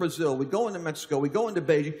go into Brazil, we'd go into Mexico, we'd go into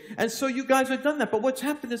Beijing. And so you guys have done that. But what's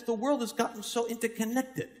happened is the world has gotten so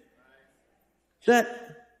interconnected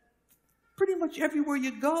that pretty much everywhere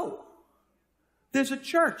you go, there's a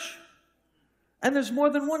church. And there's more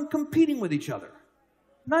than one competing with each other,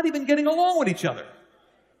 not even getting along with each other.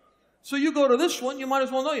 So you go to this one, you might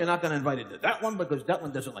as well know you're not going to invite into that one because that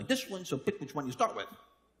one doesn't like this one, so pick which one you start with.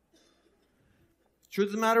 Truth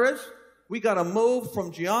of the matter is, we got to move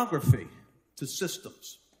from geography to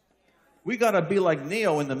systems. We got to be like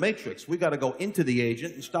Neo in the Matrix. We got to go into the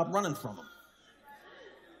agent and stop running from him.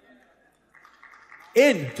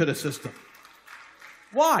 Into the system.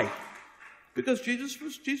 Why? Because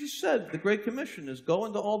Jesus said the Great Commission is go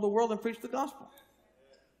into all the world and preach the gospel.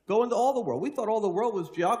 Go into all the world. We thought all the world was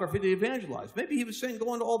geography to evangelize. Maybe he was saying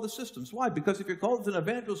go into all the systems. Why? Because if you're called as an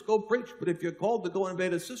evangelist, go preach. But if you're called to go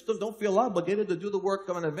invade a system, don't feel obligated to do the work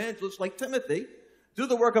of an evangelist like Timothy. Do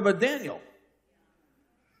the work of a Daniel.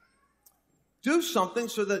 Do something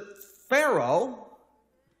so that Pharaoh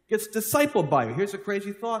gets discipled by you. Here's a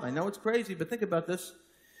crazy thought. I know it's crazy, but think about this.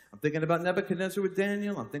 I'm thinking about Nebuchadnezzar with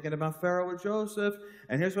Daniel. I'm thinking about Pharaoh with Joseph.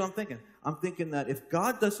 And here's what I'm thinking. I'm thinking that if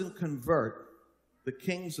God doesn't convert the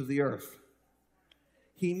kings of the earth,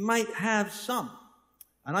 he might have some,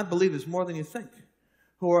 and I believe it's more than you think,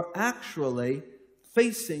 who are actually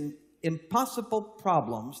facing impossible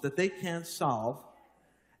problems that they can't solve.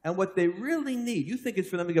 And what they really need, you think it's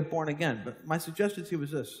for them to get born again, but my suggestion to you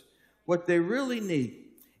was this. What they really need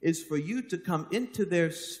is for you to come into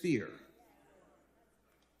their sphere.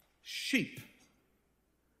 Sheep,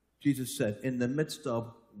 Jesus said, in the midst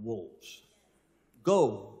of wolves.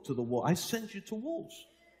 Go to the wolves. I send you to wolves.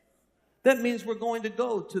 That means we're going to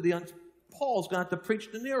go to the... Paul's going to have to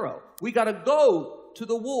preach to Nero. We got to go to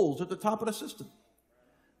the wolves at the top of the system.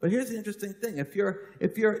 But here's the interesting thing. If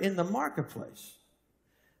you're in the marketplace,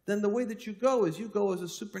 then the way that you go is you go as a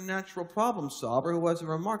supernatural problem solver who has a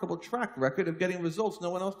remarkable track record of getting results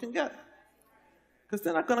no one else can get. Because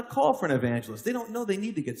they're not going to call for an evangelist. They don't know they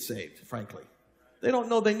need to get saved, frankly. They don't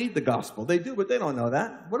know they need the gospel. They do, but they don't know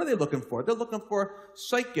that. What are they looking for? They're looking for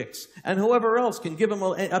psychics and whoever else can give them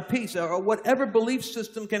a piece or whatever belief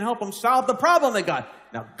system can help them solve the problem they got.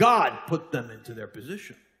 Now, God put them into their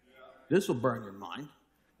position. This will burn your mind.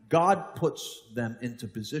 God puts them into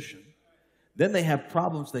position. Then they have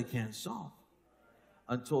problems they can't solve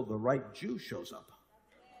until the right Jew shows up.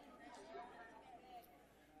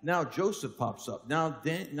 Now Joseph pops up. Now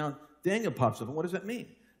Daniel pops up. And what does that mean?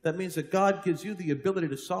 That means that God gives you the ability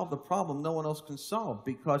to solve the problem no one else can solve,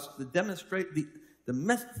 because to demonstrate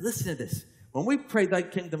listen to this. When we pray, thy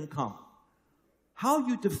kingdom come, how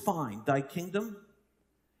you define thy kingdom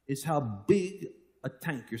is how big a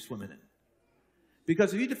tank you're swimming in.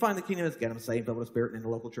 Because if you define the kingdom as get them saved, fill with the Spirit, and in the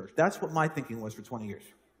local church, that's what my thinking was for 20 years.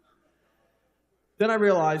 Then I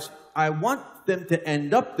realized I want them to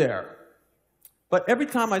end up there, But every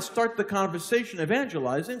time I start the conversation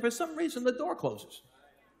evangelizing, for some reason the door closes.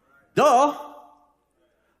 Duh!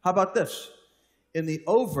 How about this? In the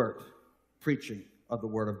overt preaching of the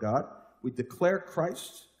Word of God, we declare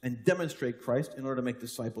Christ and demonstrate Christ in order to make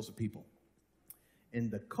disciples of people. In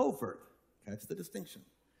the covert, catch the distinction,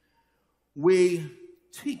 we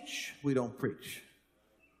teach, we don't preach.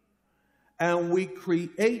 And we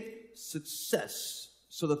create success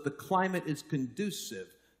so that the climate is conducive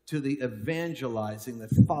to the evangelizing that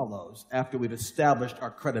follows after we've established our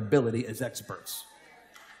credibility as experts.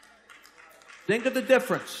 Think of the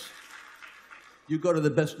difference. You go to the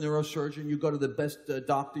best neurosurgeon, you go to the best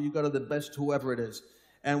doctor, you go to the best whoever it is,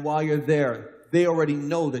 and while you're there, they already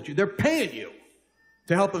know that they're paying you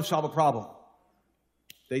to help them solve a problem.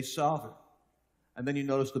 They solve it. And then you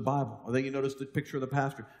notice the Bible, or then you notice the picture of the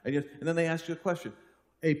pastor, and then they ask you a question.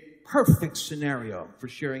 A perfect scenario for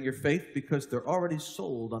sharing your faith because they're already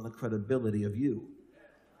sold on the credibility of you.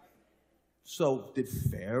 So did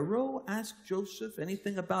Pharaoh ask Joseph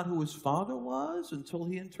anything about who his father was until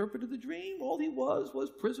he interpreted the dream? All he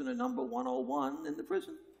was prisoner number 101 in the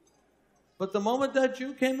prison. But the moment that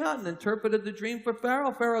Jew came out and interpreted the dream for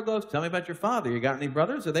Pharaoh, Pharaoh goes, tell me about your father. You got any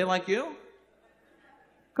brothers? Are they like you?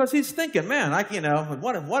 Because he's thinking, man,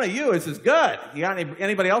 one of you is as good. You got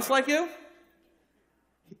anybody else like you?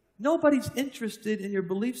 Nobody's interested in your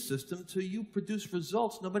belief system till you produce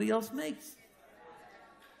results nobody else makes.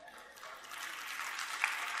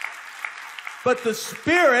 But the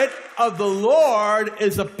Spirit of the Lord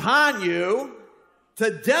is upon you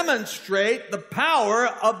to demonstrate the power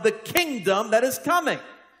of the kingdom that is coming.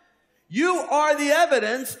 You are the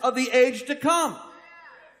evidence of the age to come.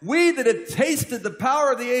 We that have tasted the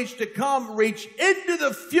power of the age to come reach into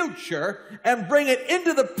the future and bring it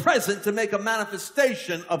into the present to make a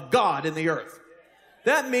manifestation of God in the earth.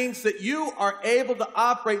 That means that you are able to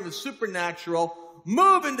operate in the supernatural,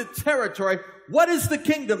 move into territory. What is the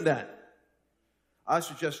kingdom then? I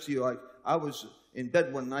suggest to you, I was in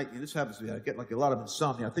bed one night, and this happens to me. I get like a lot of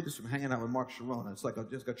insomnia. I think it's from hanging out with Mark Sharona. It's like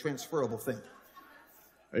just a transferable thing.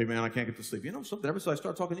 Hey, man, I can't get to sleep. You know something? Ever since I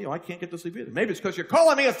start talking to you, I can't get to sleep either. Maybe it's because you're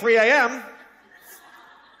calling me at 3 a.m.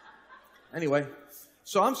 Anyway,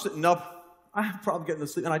 so I'm sitting up. I have problem getting to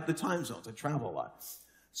sleep. And the time zones, I travel a lot.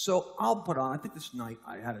 So I'll put on, I think this night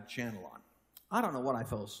I had a channel on. I don't know what I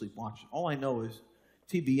fell asleep watching. All I know is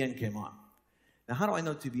TBN came on. Now, how do I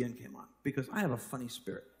know TBN came on? Because I have a funny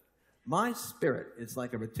spirit. My spirit is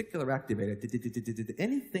like a reticular activator.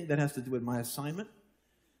 Anything that has to do with my assignment,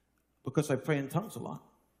 because I pray in tongues a lot.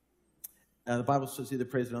 The Bible says he that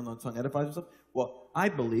prays in an unknown tongue edifies himself. Well, I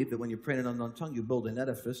believe that when you pray in an unknown tongue, you build an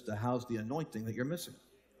edifice to house the anointing that you're missing.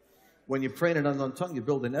 When you pray in an unknown tongue, you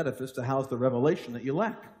build an edifice to house the revelation that you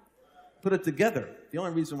lack. Put it together. The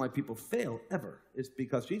only reason why people fail ever is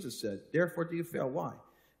because Jesus said, therefore do you fail. Why?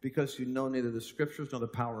 Because you know neither the scriptures nor the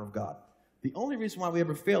power of God. The only reason why we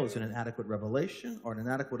ever fail is in an inadequate revelation or an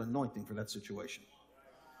inadequate anointing for that situation.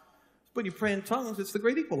 When you pray in tongues, it's the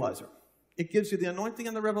great equalizer. It gives you the anointing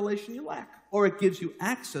and the revelation you lack, or it gives you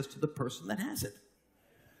access to the person that has it.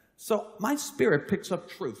 So my spirit picks up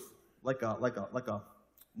truth like a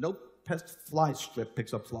no pest fly strip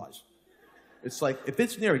picks up flies. It's like if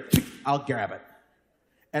it's near it, I'll grab it,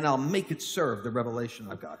 and I'll make it serve the revelation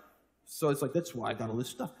I've got. So it's like that's why I got all this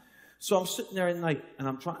stuff. So I'm sitting there at night, and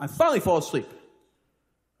I finally fall asleep,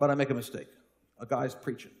 but I make a mistake. A guy's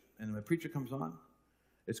preaching, and when the preacher comes on,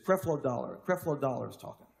 it's Creflo Dollar. Creflo Dollar is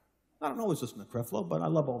talking. I don't always listen to Creflo, but I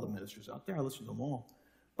love all the ministers out there. I listen to them all.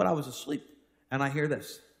 But I was asleep, and I hear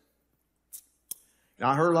this. Now,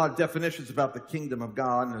 I heard a lot of definitions about the kingdom of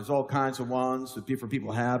God, and there's all kinds of ones that different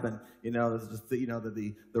people have, and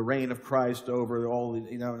the reign of Christ over all,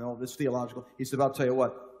 and all this theological. He said, "I'll tell you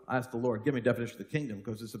what. I asked the Lord, give me a definition of the kingdom,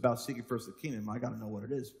 because it's about seeking first the kingdom. I got to know what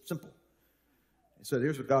it is. Simple." He said,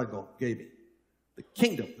 "Here's what God gave me. The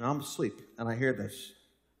kingdom." Now I'm asleep, and I hear this.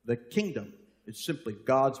 The kingdom is simply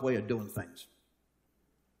God's way of doing things.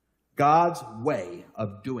 God's way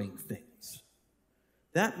of doing things.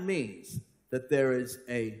 That means that there is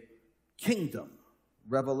a kingdom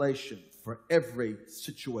revelation for every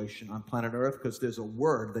situation on planet Earth, because there's a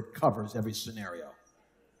word that covers every scenario.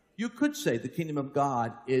 You could say the kingdom of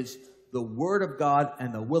God is the word of God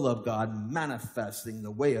and the will of God manifesting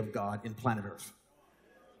the way of God in planet Earth.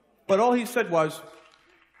 But all he said was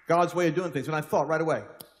God's way of doing things. And I thought right away,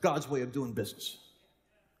 God's way of doing business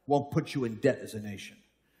won't put you in debt as a nation.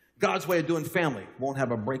 God's way of doing family won't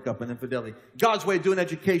have a breakup and infidelity. God's way of doing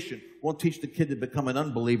education won't teach the kid to become an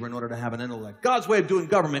unbeliever in order to have an intellect. God's way of doing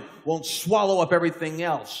government won't swallow up everything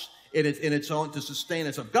else in its own to sustain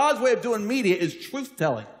itself. God's way of doing media is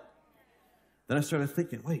truth-telling. Then I started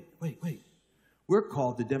thinking, wait. We're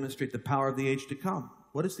called to demonstrate the power of the age to come.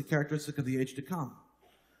 What is the characteristic of the age to come?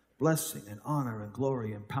 Blessing and honor and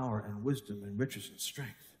glory and power and wisdom and riches and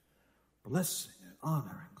strength. Blessing and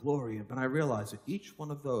honor and glory. But I realize that each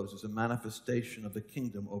one of those is a manifestation of the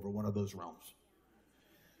kingdom over one of those realms.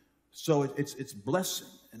 So it's blessing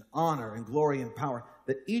and honor and glory and power,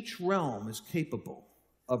 that each realm is capable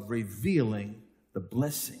of revealing the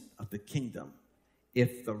blessing of the kingdom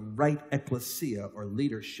if the right ecclesia or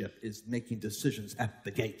leadership is making decisions at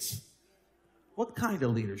the gates. What kind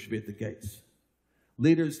of leaders should be at the gates?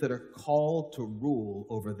 Leaders that are called to rule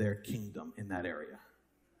over their kingdom in that area.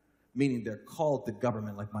 Meaning they're called to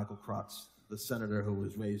government, like Michael Kratz, the senator who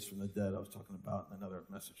was raised from the dead I was talking about in another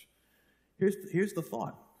message. Here's the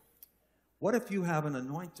thought. What if you have an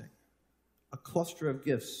anointing, a cluster of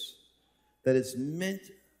gifts that is meant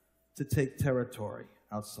to take territory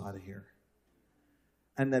outside of here?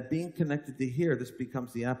 And that being connected to here, this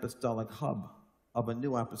becomes the apostolic hub of a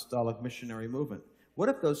new apostolic missionary movement. What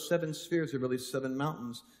if those 7 spheres are really 7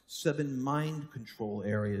 mountains, 7 mind control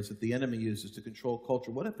areas that the enemy uses to control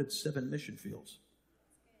culture? What if it's 7 mission fields?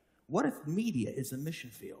 What if media is a mission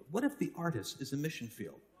field? What if the artist is a mission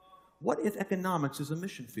field? What if economics is a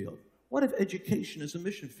mission field? What if education is a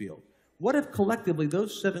mission field? What if collectively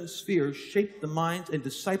those 7 spheres shape the minds and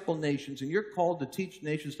disciple nations, and you're called to teach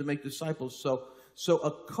nations to make disciples? So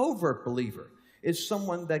a covert believer is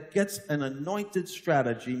someone that gets an anointed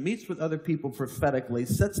strategy, meets with other people prophetically,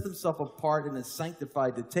 sets themselves apart and is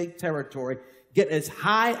sanctified to take territory, get as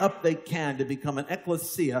high up they can to become an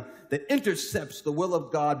ecclesia that intercepts the will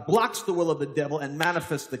of God, blocks the will of the devil, and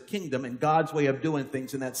manifests the kingdom and God's way of doing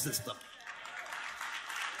things in that system.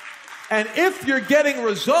 And if you're getting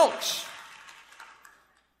results,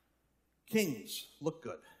 kings look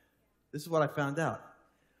good. This is what I found out.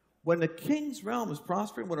 When the king's realm is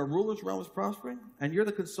prospering, when a ruler's realm is prospering, and you're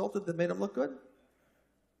the consultant that made them look good,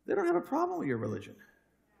 they don't have a problem with your religion.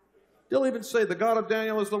 They'll even say the God of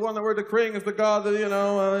Daniel is the one that we're decreeing is the God that,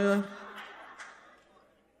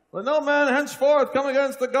 Let no man henceforth come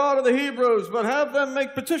against the God of the Hebrews, but have them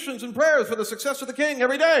make petitions and prayers for the success of the king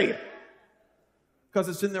every day. Because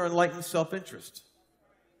it's in their enlightened self-interest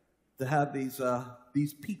to have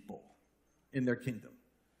these people in their kingdom.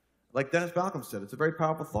 Like Dennis Balcom said, it's a very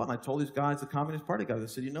powerful thought. And I told these guys, the Communist Party guys, I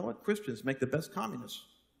said, you know what? Christians make the best communists.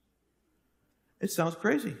 It sounds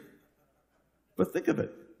crazy. But think of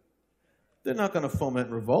it. They're not going to foment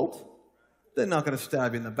revolt. They're not going to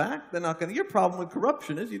stab you in the back. They're not going to... Your problem with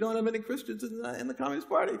corruption is you don't have any Christians in the Communist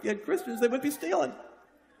Party. If you had Christians, they wouldn't be stealing.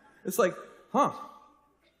 It's like,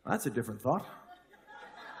 that's a different thought.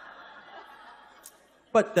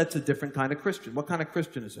 But that's a different kind of Christian. What kind of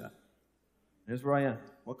Christian is that? Here's where I am.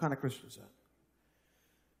 What kind of Christian is that?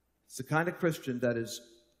 It's the kind of Christian that is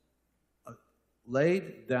a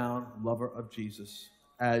laid down lover of Jesus,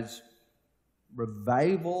 as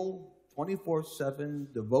revival,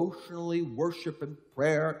 24/7, devotionally, worship and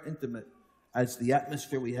prayer, intimate as the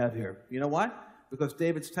atmosphere we have here. You know why? Because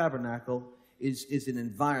David's tabernacle is an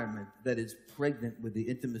environment that is pregnant with the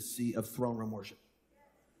intimacy of throne room worship.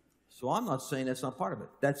 So I'm not saying that's not part of it.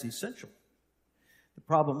 That's essential. The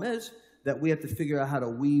problem is that we have to figure out how to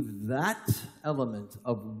weave that element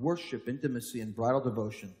of worship, intimacy, and bridal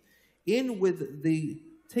devotion in with the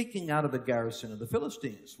taking out of the garrison of the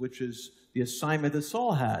Philistines, which is the assignment that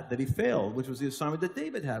Saul had, that he failed, which was the assignment that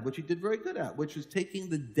David had, which he did very good at, which is taking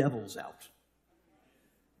the devils out,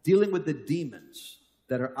 dealing with the demons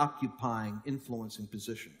that are occupying influencing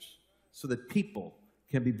positions so that people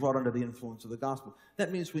can be brought under the influence of the gospel.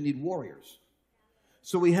 That means we need warriors.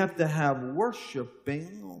 So we have to have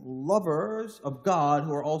worshiping lovers of God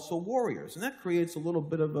who are also warriors. And that creates a little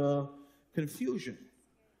bit of a confusion,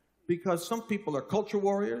 because some people are culture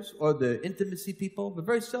warriors or the intimacy people, but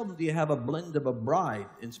very seldom do you have a blend of a bride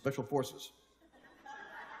in special forces.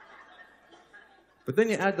 But then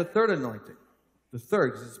you add the third anointing. The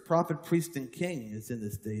third, because it's prophet, priest, and king is in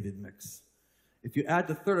this David mix. If you add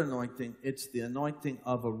the third anointing, it's the anointing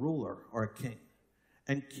of a ruler or a king.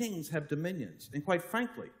 And kings have dominions. And quite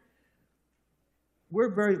frankly,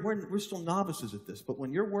 we're still novices at this, but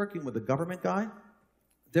when you're working with a government guy,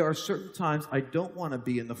 there are certain times I don't want to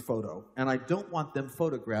be in the photo, and I don't want them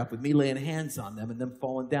photographed with me laying hands on them and them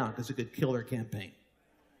falling down, because it could kill their campaign.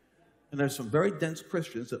 And there's some very dense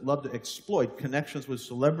Christians that love to exploit connections with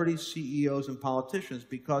celebrities, CEOs, and politicians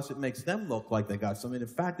because it makes them look like they got something. The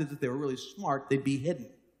fact is, if they were really smart, they'd be hidden.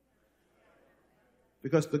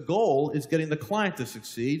 Because the goal is getting the client to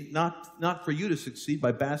succeed, not for you to succeed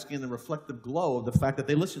by basking in the reflective glow of the fact that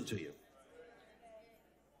they listen to you.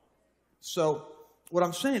 So what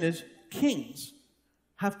I'm saying is, kings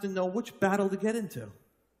have to know which battle to get into.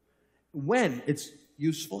 when it's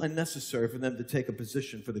useful and necessary for them to take a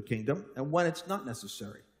position for the kingdom, and when it's not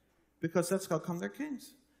necessary, because that's how come they're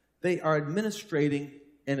kings. They are administrating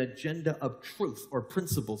an agenda of truth or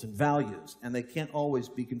principles and values, and they can't always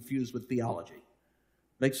be confused with theology.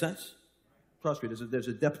 Make sense? Trust me, there's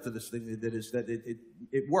a depth to this thing that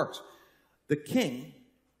it works. The king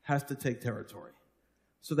has to take territory.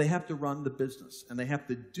 So they have to run the business, and they have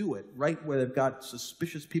to do it right where they've got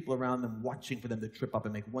suspicious people around them watching for them to trip up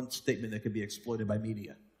and make one statement that could be exploited by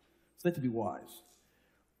media. So they have to be wise.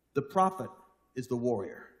 The prophet is the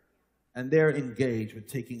warrior, and they're engaged with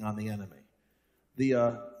taking on the enemy.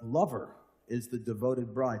 The lover is the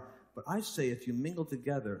devoted bride. But I say if you mingle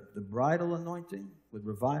together the bridal anointing with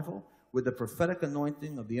revival, with the prophetic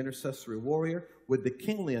anointing of the intercessory warrior, with the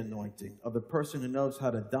kingly anointing of the person who knows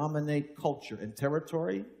how to dominate culture and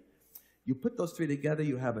territory, you put those three together,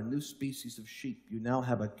 you have a new species of sheep. You now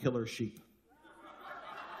have a killer sheep.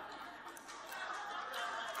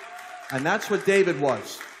 And that's what David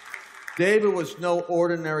was. David was no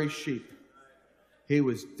ordinary sheep. He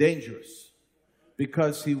was dangerous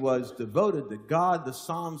because he was devoted to God. The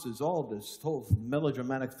Psalms is all this whole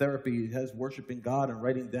melodramatic therapy he has, worshiping God and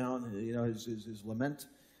writing down, his lament.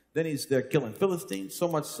 Then he's there killing Philistines, so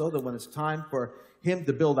much so that when it's time for him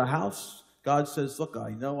to build a house, God says, look,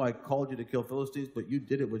 I know I called you to kill Philistines, but you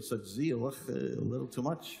did it with such zeal, a little too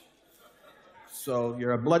much. So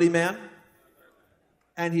you're a bloody man.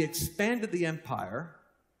 And he expanded the empire.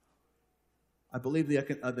 I believe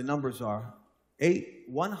the numbers are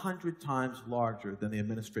 100 times larger than the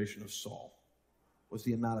administration of Saul was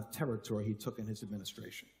the amount of territory he took in his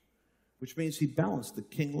administration, which means he balanced the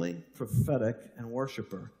kingly, prophetic, and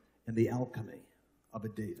worshiper and the alchemy of a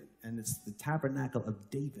David. And it's the tabernacle of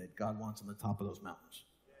David God wants on the top of those mountains.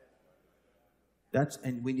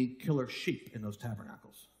 And we need killer sheep in those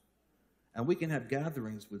tabernacles. And we can have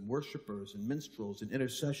gatherings with worshipers and minstrels and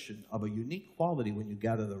intercession of a unique quality when you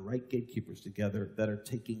gather the right gatekeepers together that are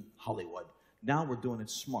taking Hollywood. Now we're doing it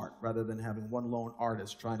smart rather than having one lone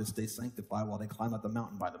artist trying to stay sanctified while they climb up the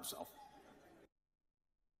mountain by themselves.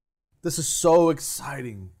 This is so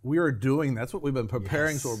exciting. We are doing, that's what we've been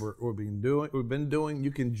preparing for. We've been doing.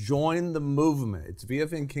 You can join the movement. It's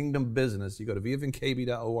VFN Kingdom Business. You go to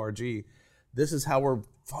vfnkb.org. This is how we're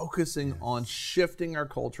focusing on shifting our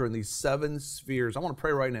culture in these 7 spheres. I want to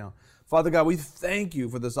pray right now. Father God, we thank you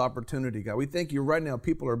for this opportunity, God. We thank you right now.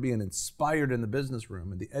 People are being inspired in the business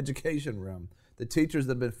room, in the education room. The teachers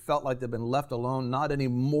that have felt like they've been left alone, not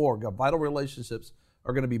anymore. God, vital relationships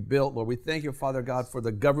are going to be built, Lord. We thank you, Father God, for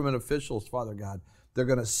the government officials, Father God. They're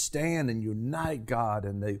going to stand and unite, God,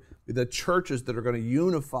 and the churches that are going to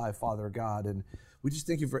unify, Father God. And we just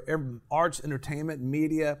thank you for arts, entertainment,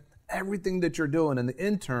 media, everything that you're doing, and the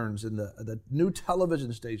interns and the new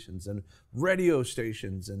television stations and radio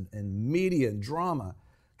stations and media and drama.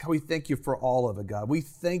 God, we thank you for all of it, God. We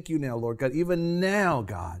thank you now, Lord God. Even now,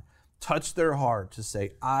 God, touch their heart to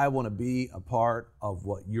say, I want to be a part of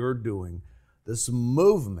what you're doing, this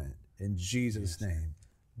movement in Jesus' name.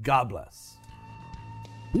 God bless.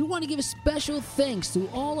 We want to give a special thanks to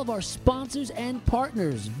all of our sponsors and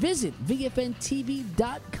partners. Visit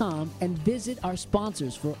VFNTV.com and visit our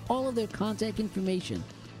sponsors for all of their contact information,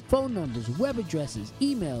 phone numbers, web addresses,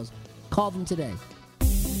 emails. Call them today.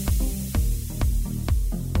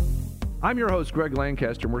 I'm your host, Greg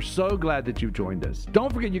Lancaster, and we're so glad that you've joined us.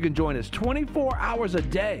 Don't forget you can join us 24 hours a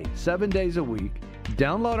day, 7 days a week.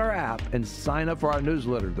 Download our app and sign up for our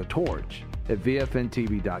newsletter, The Torch, at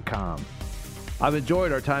VFNTV.com. I've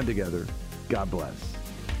enjoyed our time together. God bless.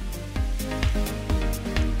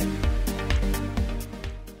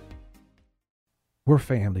 We're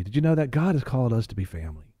family. Did you know that God has called us to be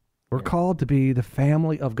family? We're called to be the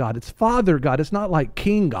family of God. It's Father God. It's not like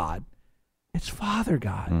King God. It's Father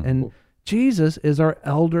God. Mm-hmm. And Jesus is our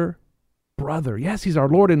elder brother. Yes, he's our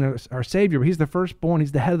Lord and our Savior, but he's the firstborn.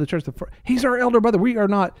 He's the head of the church. He's our elder brother. We are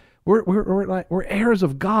not, we're heirs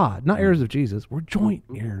of God, not heirs of Jesus. We're joint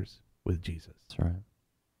heirs with Jesus. That's right.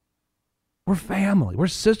 We're family. We're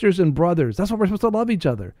sisters and brothers. That's why we're supposed to love each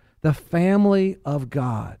other. The family of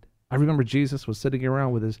God. I remember Jesus was sitting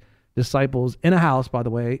around with his disciples in a house, by the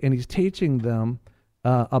way, and he's teaching them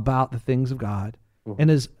about the things of God. And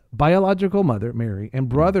his biological mother, Mary, and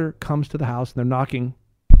brother comes to the house, and they're knocking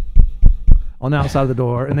on the outside of the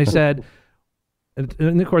door, and they said,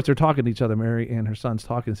 and of course they're talking to each other, Mary and her son's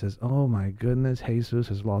talking, and says, oh my goodness, Jesus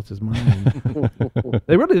has lost his mind.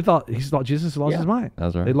 They really thought Jesus lost his mind.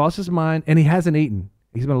 That's right. They lost his mind, and he hasn't eaten.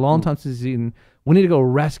 He's been a long time since he's eaten. We need to go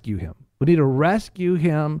rescue him. We need to rescue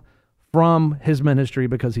him from his ministry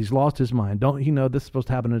because he's lost his mind. Don't you know this is supposed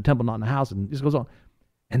to happen in a temple, not in a house? And this goes on.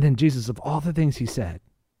 And then Jesus, of all the things he said,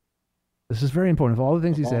 This is very important. Of all the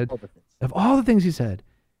things he said,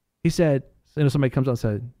 he said, somebody comes out and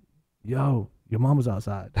said, yo, your mom was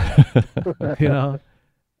outside.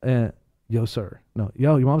 And yo, sir. No,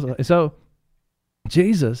 yo, your mom's outside. And so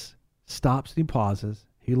Jesus stops and he pauses.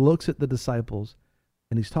 He looks at the disciples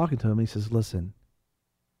and he's talking to them. He says, listen,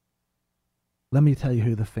 let me tell you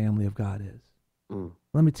who the family of God is.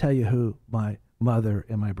 Let me tell you who my mother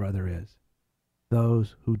and my brother is.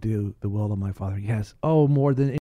 Those who do the will of my Father. Yes. Oh, more than